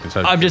how it's working.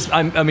 So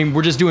I mean,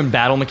 we're just doing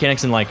battle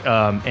mechanics and like,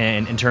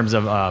 and in terms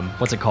of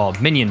what's it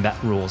called, minion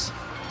rules.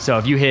 So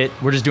if you hit,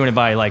 we're just doing it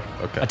by like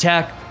Okay.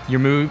 attack,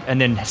 your move,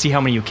 and then see how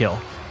many you kill.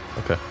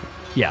 Okay.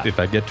 Yeah, If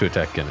I get to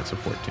attack again, it's a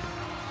 14.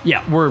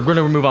 yeah. We're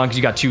gonna move on because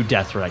you got 2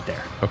 deaths right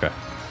there. Okay.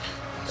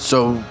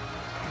 So,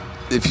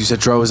 if you said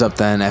Dro was up,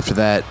 then after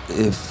that,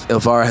 if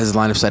Elvara has a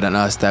line of sight on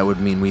us, that would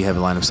mean we have a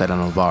line of sight on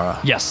Elvara.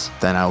 Yes.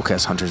 Then I will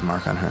cast Hunter's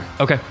Mark on her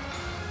Okay.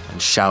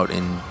 and shout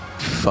in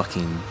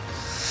fucking.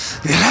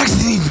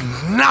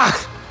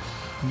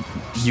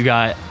 You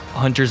got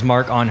Hunter's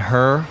Mark on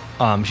her.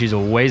 She's a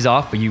ways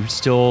off, but you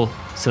still.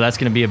 So that's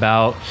gonna be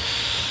about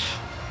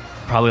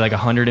probably like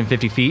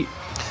 150 feet.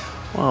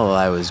 Well,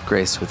 I was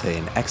graced with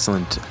an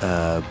excellent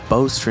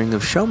bowstring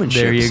of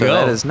showmanship, There you so go.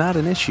 that is not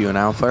an issue, and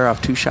I'll fire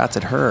off 2 shots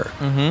at her.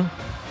 Mm-hmm.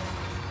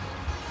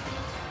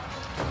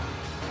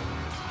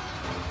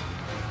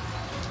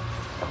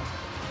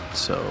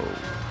 So,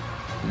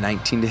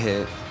 19 to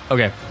hit.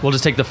 Okay, we'll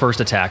just take the first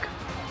attack.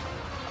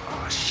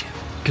 Oh shit.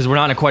 Because we're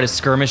not in quite a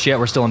skirmish yet,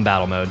 we're still in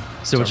battle mode.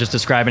 So it's just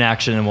describe an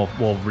action and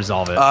we'll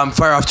resolve it.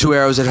 Fire off 2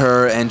 arrows at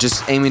her and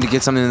just aiming to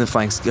get something in the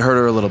flanks. Hurt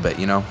her a little bit,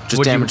 you know?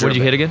 Just damage her. What did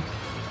you hit again?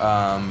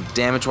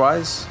 Damage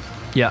wise,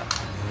 Yeah.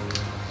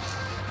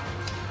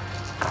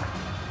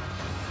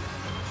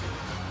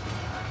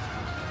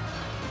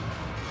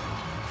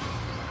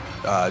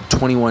 uh,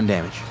 21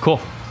 damage. Cool.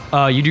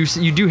 You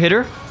do hit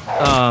her.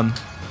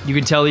 You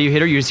can tell that you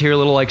hit her. You just hear a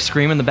little like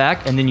scream in the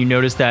back, and then you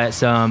notice that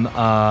some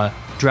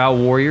Drow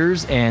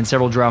warriors and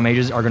several Drow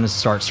mages are going to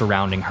start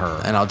surrounding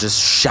her. And I'll just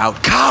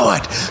shout,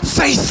 "Coward!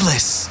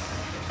 Faithless!"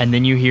 And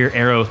then you hear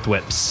arrow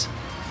thwips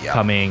Yep.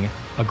 coming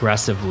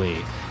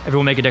aggressively.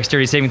 Everyone make a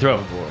dexterity saving throw.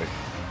 Boy.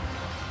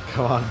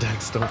 Come on,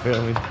 Dex, don't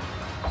fail me.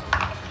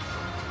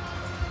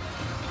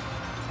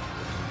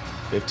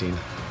 15.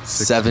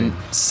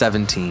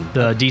 17.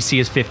 The DC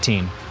is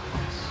 15.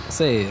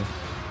 Save.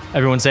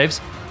 Everyone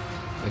saves?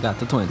 I got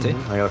the 20.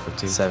 I got a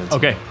 15. 17.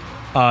 Okay.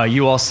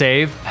 You all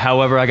save.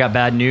 However, I got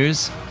bad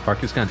news.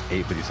 Farkas got an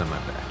 8, but he's on my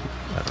back.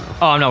 I don't know.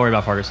 Oh, I'm not worried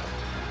about Fargus.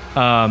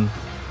 I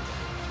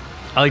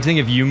like to think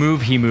if you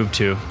move, he moved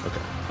too.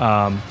 Okay.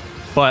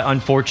 But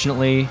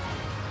unfortunately,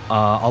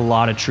 a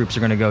lot of troops are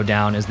going to go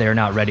down as they're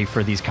not ready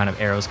for these kind of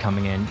arrows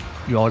coming in.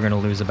 You all are going to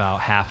lose about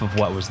half of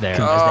what was there. As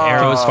the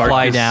arrows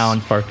fly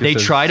down, they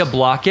try to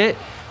block it,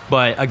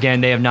 but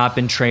again, they have not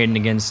been trained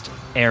against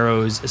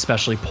arrows,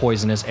 especially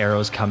poisonous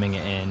arrows coming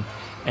in,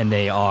 and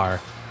they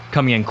are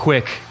coming in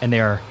quick, and they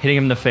are hitting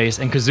him in the face,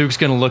 and Kazook's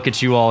going to look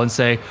at you all and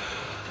say,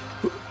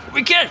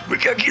 we can't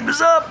keep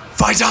this up.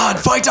 Fight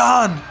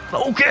on!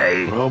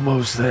 Okay. We're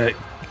almost there.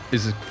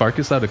 Is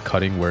Farkas out of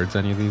cutting words,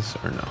 any of these,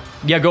 or no?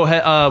 Yeah, go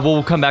ahead.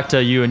 We'll come back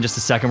to you in just a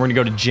second. We're going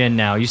to go to Jin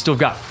now. You still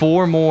got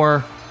 4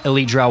 more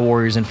Elite Drow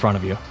warriors in front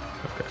of you.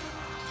 Okay.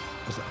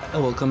 I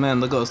will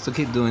command the ghosts to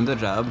keep doing their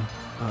job.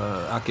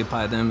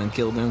 Occupy them and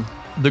kill them.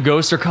 The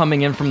ghosts are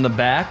coming in from the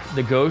back.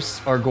 The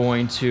ghosts are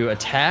going to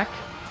attack.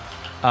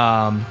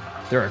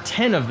 There are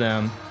 10 of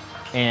them,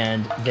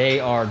 and they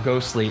are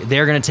ghostly.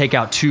 They're going to take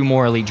out 2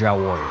 more Elite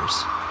Drow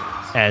warriors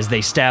as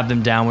they stab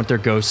them down with their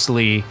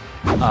ghostly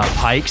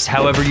pikes.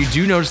 However, you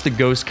do notice the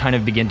ghosts kind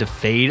of begin to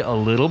fade a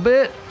little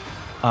bit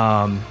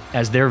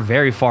as they're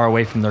very far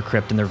away from their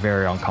crypt and they're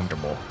very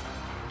uncomfortable.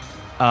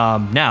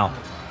 Now,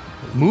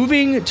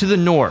 moving to the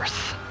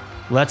north,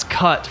 let's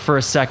cut for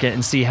a second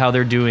and see how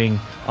they're doing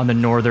on the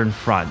northern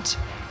front.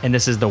 And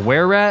this is the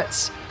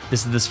Were-Rats.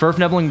 This is the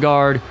Svirfneblin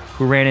Guard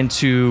who ran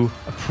into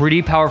a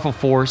pretty powerful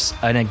force.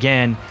 And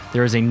again,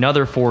 there is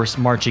another force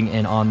marching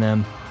in on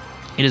them.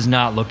 It is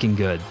not looking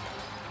good.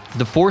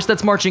 The force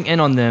that's marching in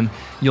on them,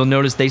 you'll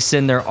notice they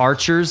send their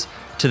archers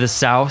to the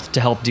south to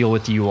help deal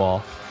with you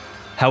all.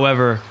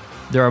 However,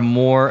 there are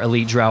more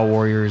Elite Drow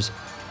warriors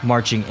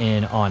marching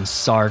in on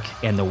Sark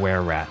and the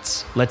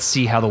Were-Rats. Let's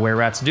see how the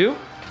Were-Rats do.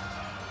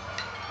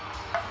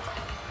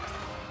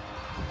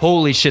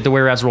 Holy shit, the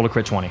Were-Rats rolled a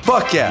crit 20.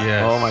 Fuck yeah.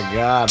 Yes. Oh my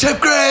god.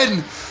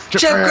 Chipgrin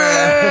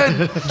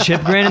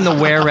Chipgrin and the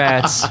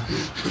Were-Rats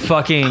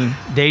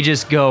they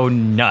just go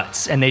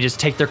nuts, and they just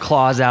take their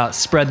claws out,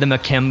 spread them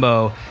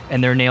akimbo,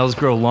 and their nails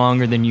grow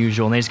longer than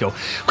usual, and they just go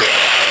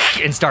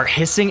and start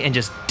hissing and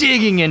just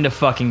digging into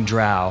fucking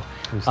Drow.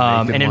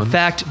 And in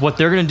fact, what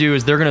they're gonna do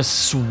is they're gonna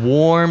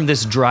swarm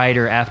this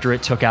Drider after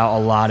it took out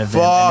a lot of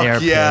them. And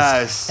they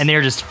are pissed. And they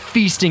are just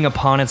feasting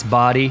upon its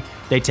body.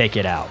 They take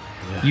it out.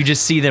 Yeah. You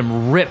just see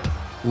them rip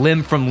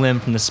limb from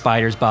the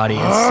spider's body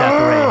and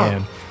separate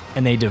him,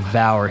 and they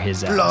devour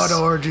his ass. Blood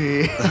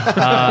orgy.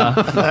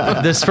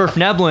 The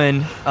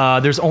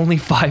Svirfneblin, there's only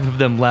 5 of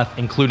them left,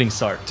 including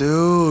Sark.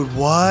 Dude,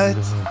 what?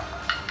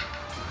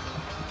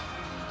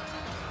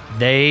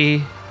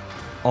 They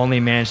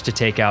only managed to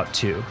take out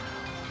 2.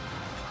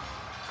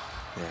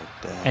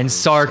 And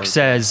Sark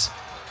says,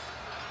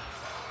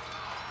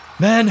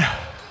 "Men,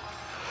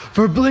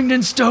 for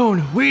Blingden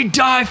Stone, we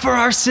die for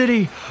our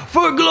city,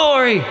 for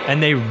glory!"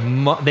 And they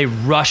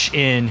rush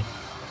in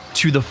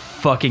to the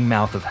fucking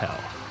mouth of hell.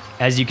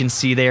 As you can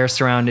see, they are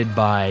surrounded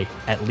by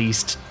at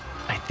least,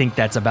 I think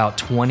that's about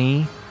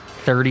 20,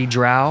 30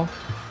 Drow,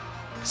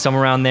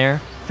 somewhere around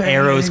there.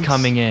 Arrows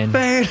coming in.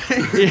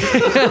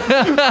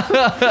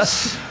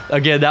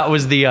 Again, that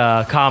was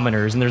the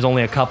commoners, and there's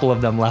only a couple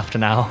of them left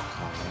now.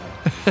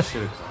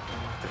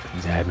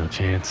 He's had no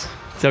chance.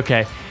 It's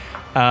okay.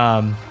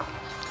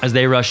 As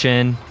they rush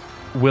in,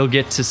 we'll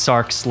get to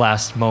Sark's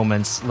last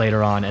moments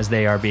later on as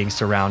they are being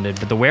surrounded.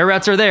 But the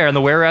Were-Rats are there, and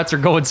the Were-Rats are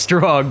going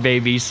strong,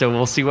 baby, so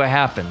we'll see what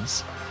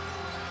happens.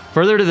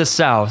 Further to the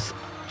south,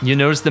 you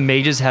notice the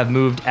mages have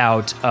moved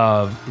out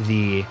of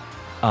the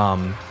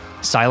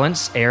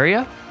silence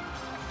area.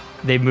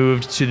 They've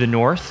moved to the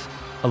north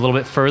a little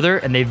bit further,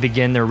 and they've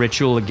begun their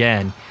ritual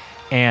again.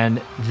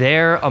 And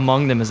there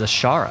among them is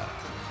Ashara,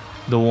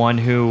 the one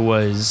who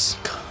was...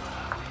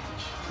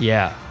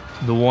 Yeah,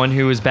 the one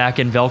who was back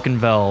in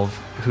Velkenvelv,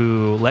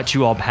 who let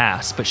you all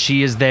pass. But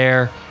she is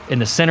there in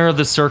the center of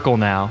the circle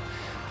now,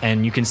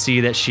 and you can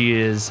see that she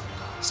is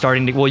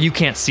starting to... Well, you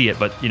can't see it,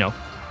 but,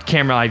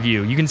 camera eye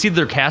view. You can see that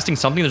they're casting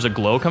something. There's a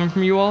glow coming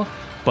from you all,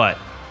 but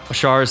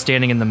Ashara is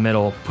standing in the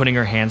middle, putting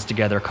her hands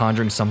together,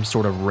 conjuring some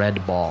sort of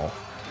red ball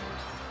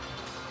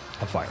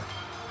of fire.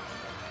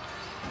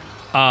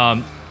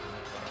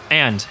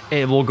 And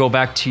it will go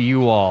back to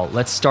you all.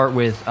 Let's start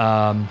with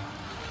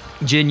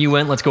Jin, you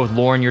went. Let's go with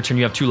Lauren. Your turn.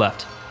 You have 2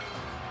 left.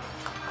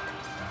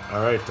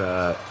 All right,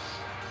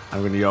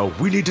 I'm going to yell,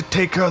 "We need to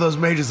take care of those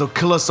mages. They'll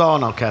kill us all,"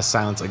 and I'll cast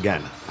silence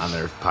again on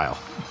their pile.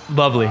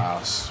 Lovely.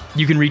 Wow.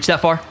 You can reach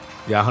that far?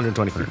 Yeah,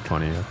 120 feet.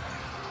 20, yeah.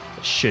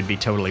 Should be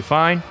totally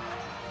fine.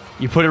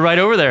 You put it right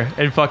over there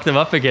and fuck them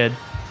up again.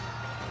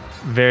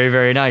 Very,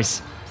 very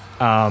nice.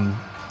 And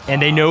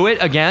they know it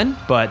again,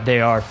 but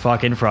they are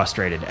fucking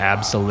frustrated.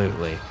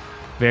 Absolutely.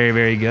 Very,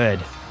 very good.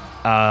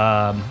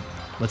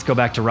 Let's go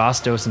back to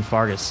Rostos and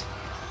Fargus.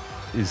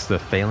 Is the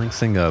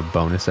phalanxing a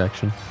bonus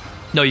action?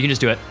 No, you can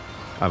just do it.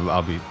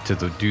 I'll be to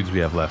the dudes we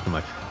have left. I'm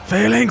like,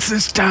 Phalanx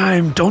this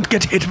time. Don't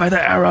get hit by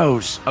the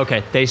arrows.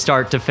 Okay, they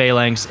start to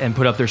phalanx and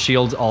put up their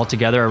shields all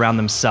together around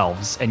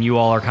themselves, and you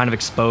all are kind of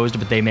exposed,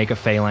 but they make a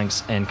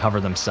phalanx and cover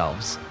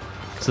themselves.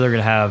 So they're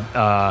gonna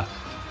have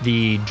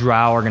the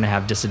drow are gonna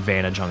have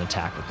disadvantage on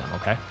attack with them.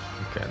 Okay,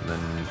 Okay, and then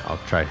I'll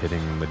try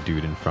hitting the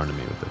dude in front of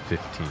me with a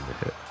 15 to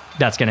hit.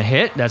 that's gonna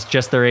hit. That's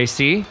just their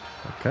AC.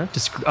 Okay.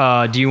 Just,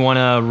 do you want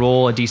to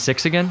roll a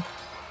d6 again?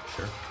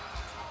 Sure.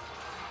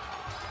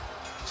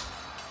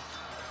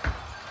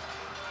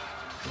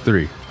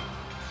 3.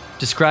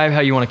 Describe how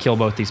you want to kill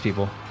both these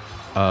people.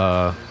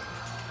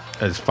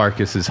 As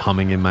Farkas is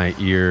humming in my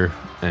ear,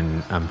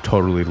 and I'm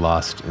totally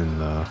lost in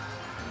the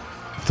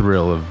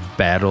thrill of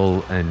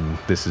battle, and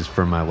this is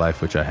for my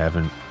life, which I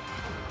haven't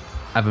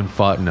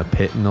fought in a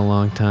pit in a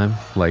long time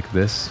like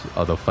this.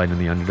 Although fighting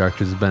the Underdark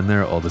has been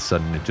there, all of a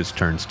sudden it just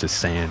turns to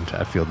sand.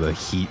 I feel the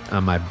heat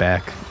on my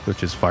back,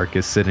 which is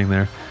Farkas sitting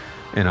there,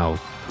 and I'll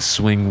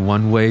swing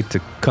one way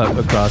to cut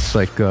across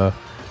like a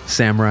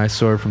samurai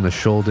sword from the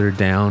shoulder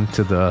down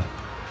to the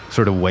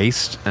sort of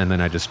waist, and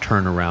then I just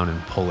turn around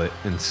and pull it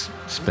and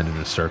spin in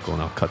a circle,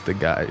 and I'll cut the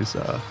guy's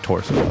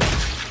torso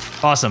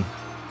off. Awesome.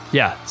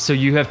 Yeah, so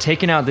you have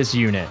taken out this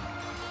unit,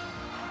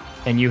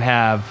 and you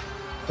have,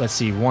 let's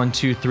see, 1,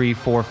 2, 3,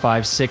 4,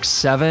 5, 6,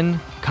 7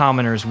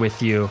 commoners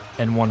with you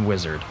and 1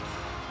 wizard.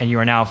 And you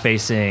are now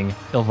facing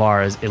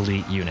Ilvara's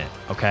elite unit,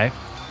 okay?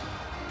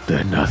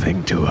 They're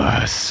nothing to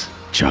us.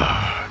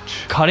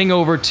 Charge. Cutting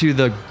over to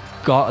the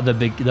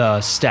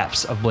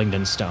steps of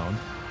Blingden Stone.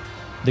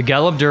 The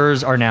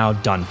Gelabdurs are now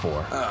done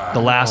for.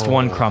 The last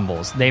one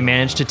crumbles. They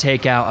managed to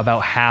take out about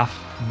half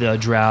the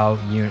Drow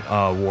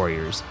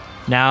warriors.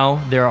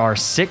 Now there are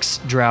 6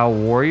 Drow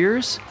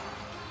warriors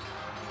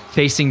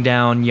facing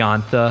down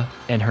Yantha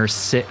and her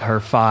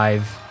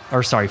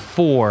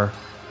 4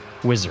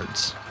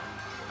 wizards.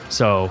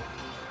 So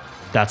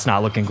that's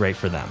not looking great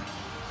for them.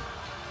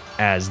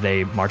 As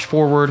they march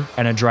forward,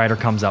 and a Drider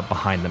comes up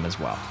behind them as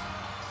well.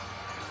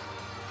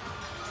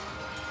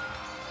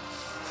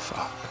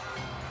 Fuck.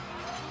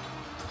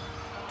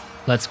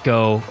 Let's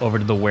go over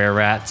to the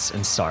Were-Rats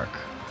and Sark.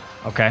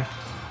 Okay?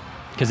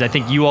 Because I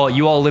think you all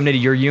eliminated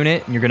your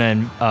unit, and you're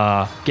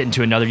gonna get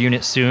into another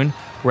unit soon.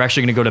 We're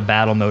actually gonna go to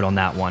battle mode on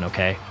that one,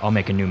 okay? I'll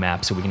make a new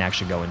map so we can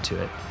actually go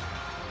into it.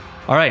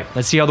 All right,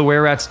 let's see how the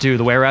Were-Rats do.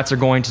 The Were-Rats are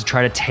going to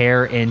try to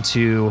tear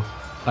into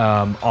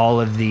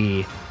all of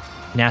the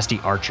nasty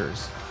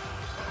archers.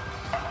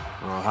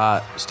 Oh,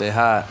 hot. Stay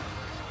hot.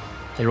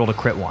 They rolled a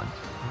crit 1.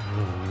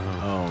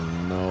 Oh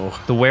no.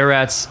 The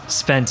Were-Rats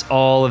spent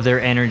all of their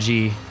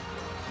energy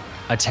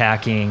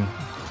attacking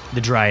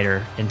the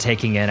Drider and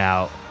taking it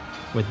out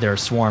with their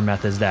swarm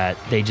methods that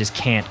they just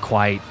can't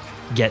quite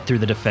get through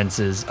the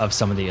defenses of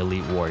some of the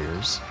elite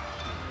warriors.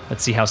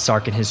 Let's see how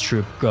Sark and his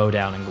troop go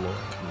down in glory.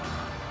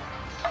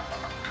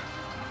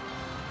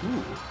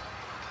 Ooh.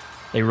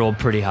 They rolled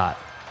pretty hot.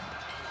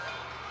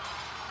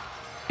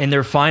 In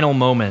their final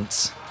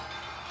moments,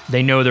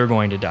 they know they're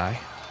going to die,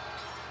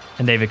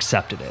 and they've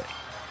accepted it.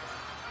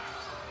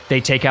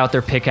 They take out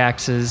their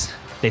pickaxes,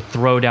 they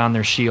throw down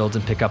their shields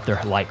and pick up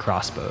their light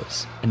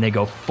crossbows, and they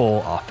go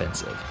full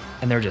offensive.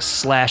 And they're just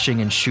slashing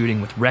and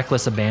shooting with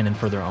reckless abandon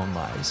for their own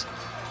lives.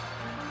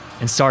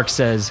 And Sark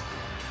says,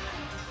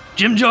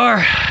 "Jimjar,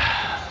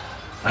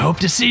 I hope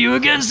to see you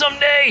again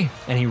someday."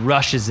 And he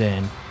rushes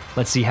in.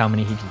 Let's see how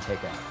many he can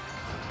take out.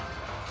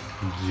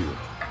 0.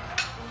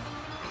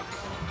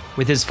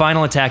 With his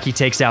final attack, he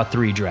takes out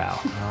 3 Drow.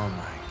 Oh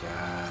my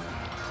god.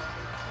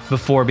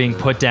 Before being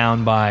put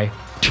down by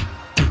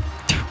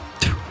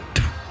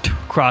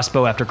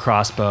crossbow after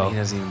crossbow. He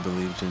doesn't even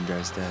believe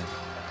Jimjar's dead.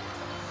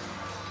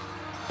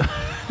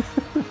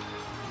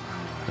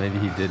 Maybe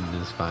he did in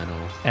his final.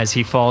 As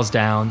he falls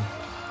down,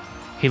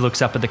 he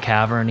looks up at the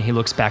cavern, he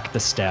looks back at the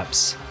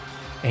steps,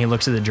 and he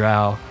looks at the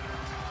Drow,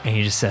 and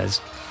he just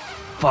says,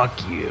 "Fuck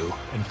you,"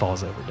 and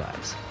falls over,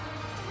 dies.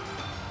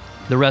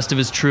 The rest of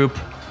his troop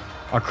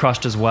are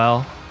crushed as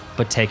well,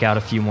 but take out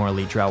a few more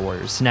elite Drow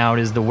warriors. Now it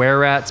is the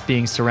Were-Rats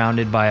being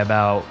surrounded by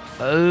about,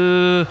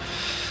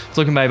 it's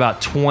looking by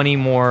about 20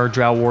 more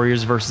Drow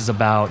warriors versus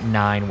about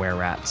 9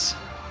 Were-Rats.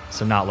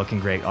 So not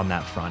looking great on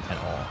that front at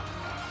all.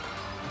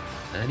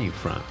 Any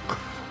front.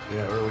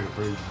 Yeah, we're looking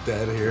pretty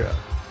dead here.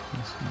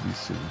 Be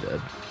so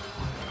dead.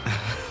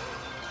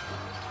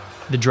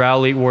 The Drow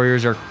elite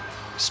warriors are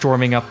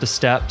storming up the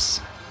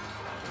steps.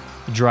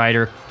 The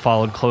Drider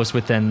followed close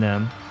within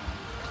them.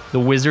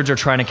 The wizards are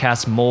trying to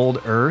cast Mold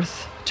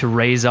Earth to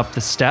raise up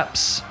the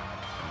steps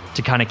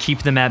to kind of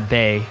keep them at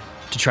bay,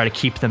 to try to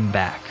keep them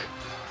back.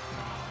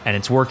 And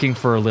it's working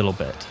for a little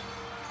bit.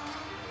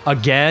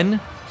 Again,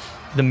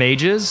 the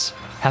mages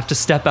have to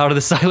step out of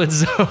the silent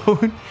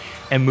zone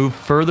and move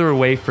further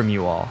away from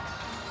you all.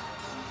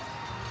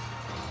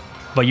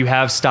 But you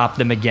have stopped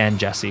them again,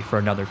 Jesse, for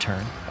another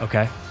turn,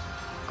 okay?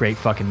 Great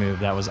fucking move.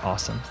 That was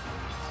awesome.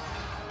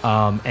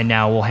 And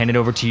now we'll hand it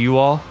over to you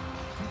all.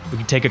 We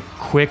can take a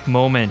quick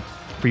moment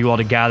for you all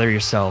to gather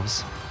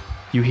yourselves.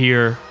 You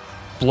hear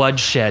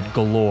bloodshed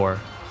galore.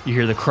 You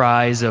hear the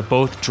cries of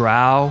both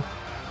Drow,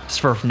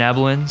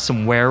 Svirfneblin,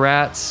 some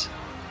Were-Rats.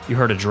 You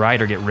heard a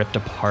Drider get ripped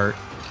apart.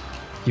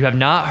 You have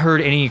not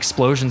heard any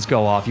explosions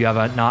go off. You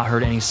have not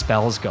heard any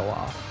spells go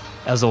off,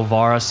 as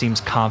Elvara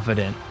seems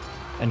confident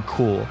and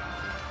cool.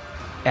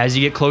 As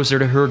you get closer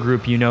to her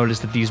group, you notice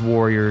that these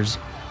warriors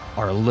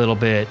are a little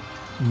bit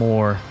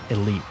more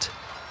elite.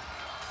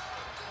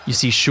 You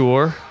see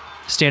Shur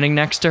standing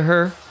next to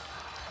her.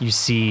 You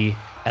see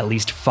at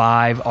least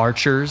 5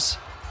 archers.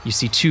 You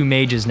see 2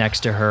 mages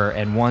next to her,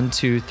 and 1,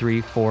 2, 3,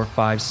 4,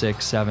 5,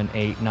 6, 7,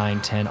 8,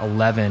 9, 10,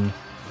 11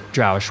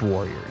 Drowish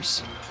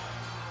warriors.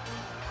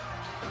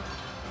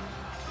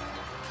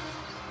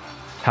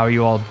 How are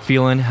you all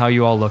feeling? How are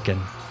you all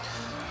looking?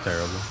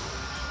 Terrible.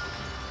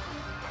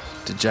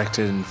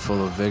 Dejected and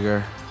full of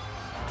vigor,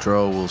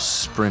 Dro will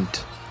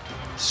sprint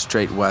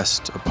straight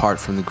west apart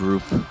from the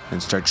group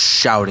and start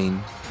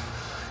shouting,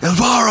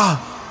 Elvara!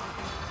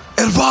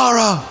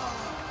 Elvara!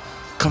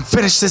 Come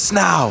finish this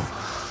now!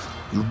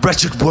 You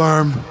wretched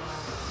worm!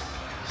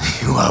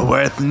 You are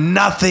worth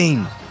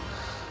nothing!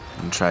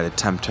 And try to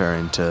tempt her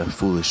into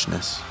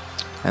foolishness.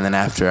 And then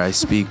after I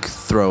speak,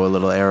 throw a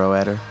little arrow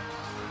at her.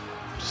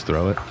 Just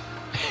throw it.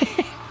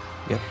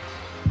 Yep.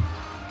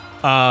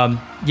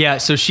 Yeah,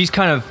 so she's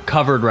kind of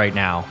covered right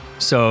now.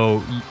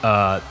 So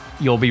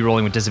you'll be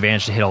rolling with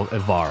disadvantage to hit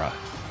Elvara.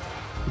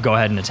 Go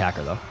ahead and attack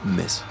her, though.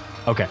 Miss.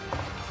 Okay.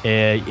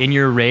 In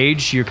your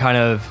rage, you're kind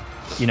of,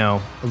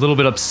 a little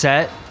bit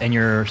upset, and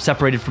you're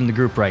separated from the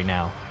group right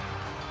now.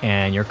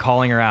 And you're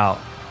calling her out,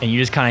 and you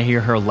just kind of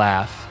hear her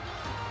laugh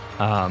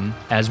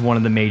as one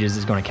of the mages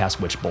is going to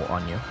cast Witch Bolt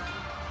on you.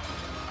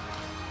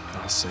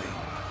 I'll say,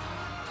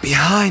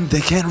 behind, they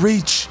can't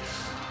reach.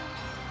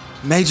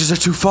 Mages are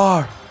too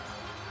far.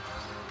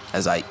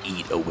 As I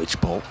eat a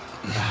Witch Bolt.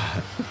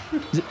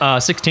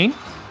 16?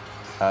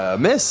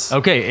 Miss.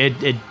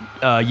 Okay,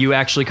 you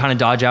actually kind of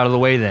dodge out of the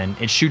way then.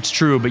 It shoots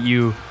true, but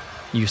you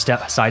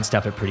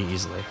sidestep it pretty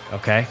easily,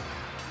 okay?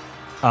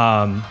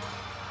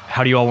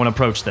 How do you all want to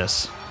approach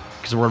this?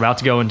 Because we're about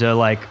to go into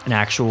like an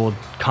actual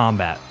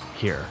combat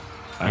here,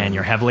 and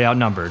you're heavily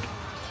outnumbered.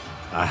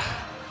 I'm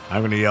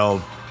going to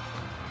yell,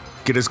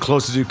 get as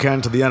close as you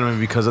can to the enemy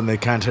because then they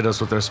can't hit us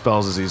with their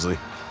spells as easily.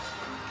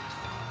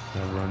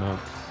 I run up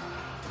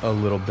a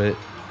little bit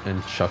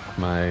and chuck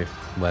my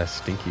last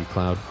stinky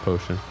cloud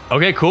potion.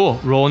 Okay, cool.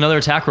 Roll another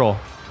attack roll.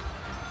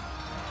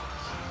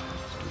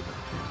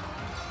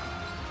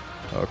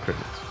 Oh,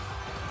 critics.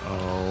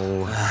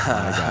 Oh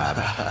my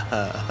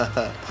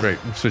god. Great.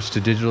 Switch to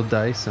digital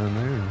dice on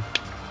there.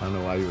 I don't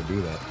know why you would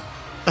do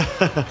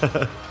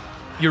that.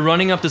 You're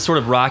running up this sort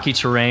of rocky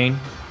terrain,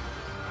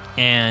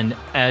 and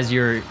as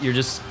you've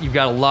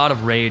got a lot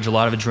of rage, a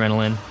lot of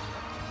adrenaline.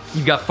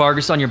 You've got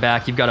Fargus on your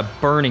back. You've got a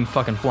burning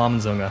fucking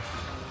Flammenzunge.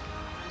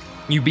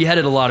 You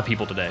beheaded a lot of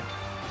people today.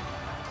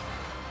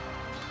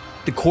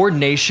 The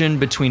coordination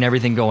between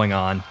everything going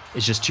on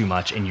is just too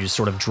much, and you just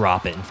sort of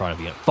drop it in front of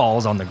you. It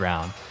falls on the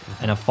ground,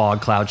 and a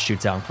fog cloud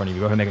shoots out in front of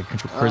you. Go ahead and make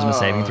a charisma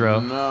saving throw.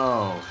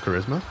 No.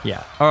 Charisma?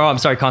 Yeah. Oh, I'm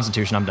sorry,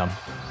 Constitution. I'm dumb.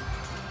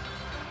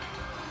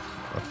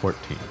 A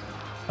 14.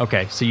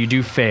 Okay, so you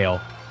do fail.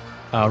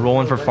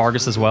 Rolling for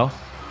Fargus as well.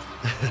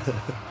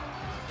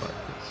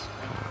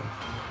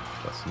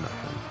 Plus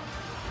nothing.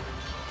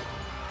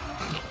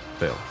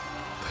 Fail.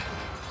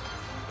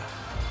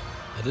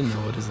 I didn't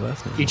know what his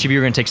last name was. Each of you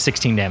are going to take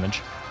 16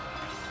 damage.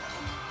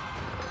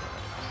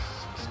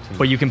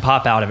 But you can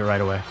pop out of it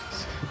right away.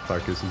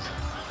 Farkas is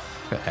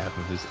half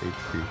of his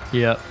HP.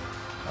 Yep.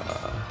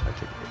 I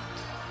take 8.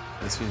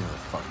 This means the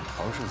fucking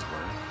potions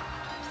work.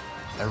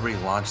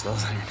 Everybody launch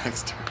those on your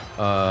next turn.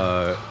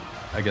 I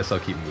guess I'll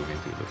keep moving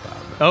through the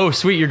cloud. Oh,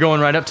 sweet. You're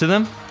going right up to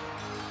them?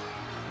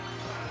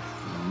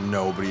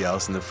 Nobody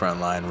else in the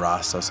front line.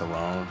 Rostos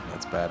alone.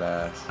 That's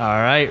badass.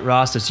 All right,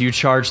 Rostos, you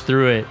charge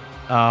through it.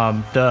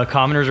 The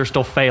commoners are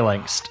still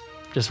phalanxed,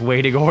 just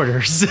waiting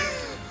orders.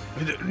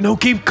 No,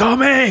 keep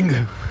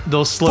coming!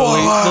 They'll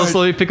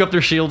slowly pick up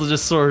their shields and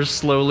just sort of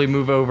slowly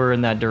move over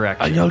in that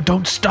direction. Yo,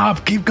 don't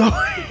stop, keep going.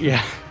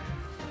 Yeah.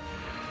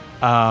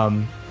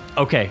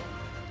 Okay.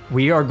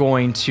 We are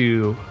going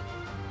to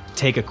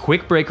take a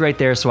quick break right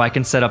there so I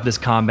can set up this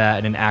combat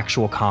in an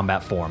actual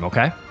combat form,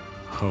 okay?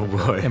 Oh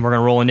boy. And we're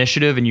going to roll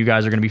initiative, and you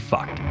guys are going to be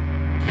fucked.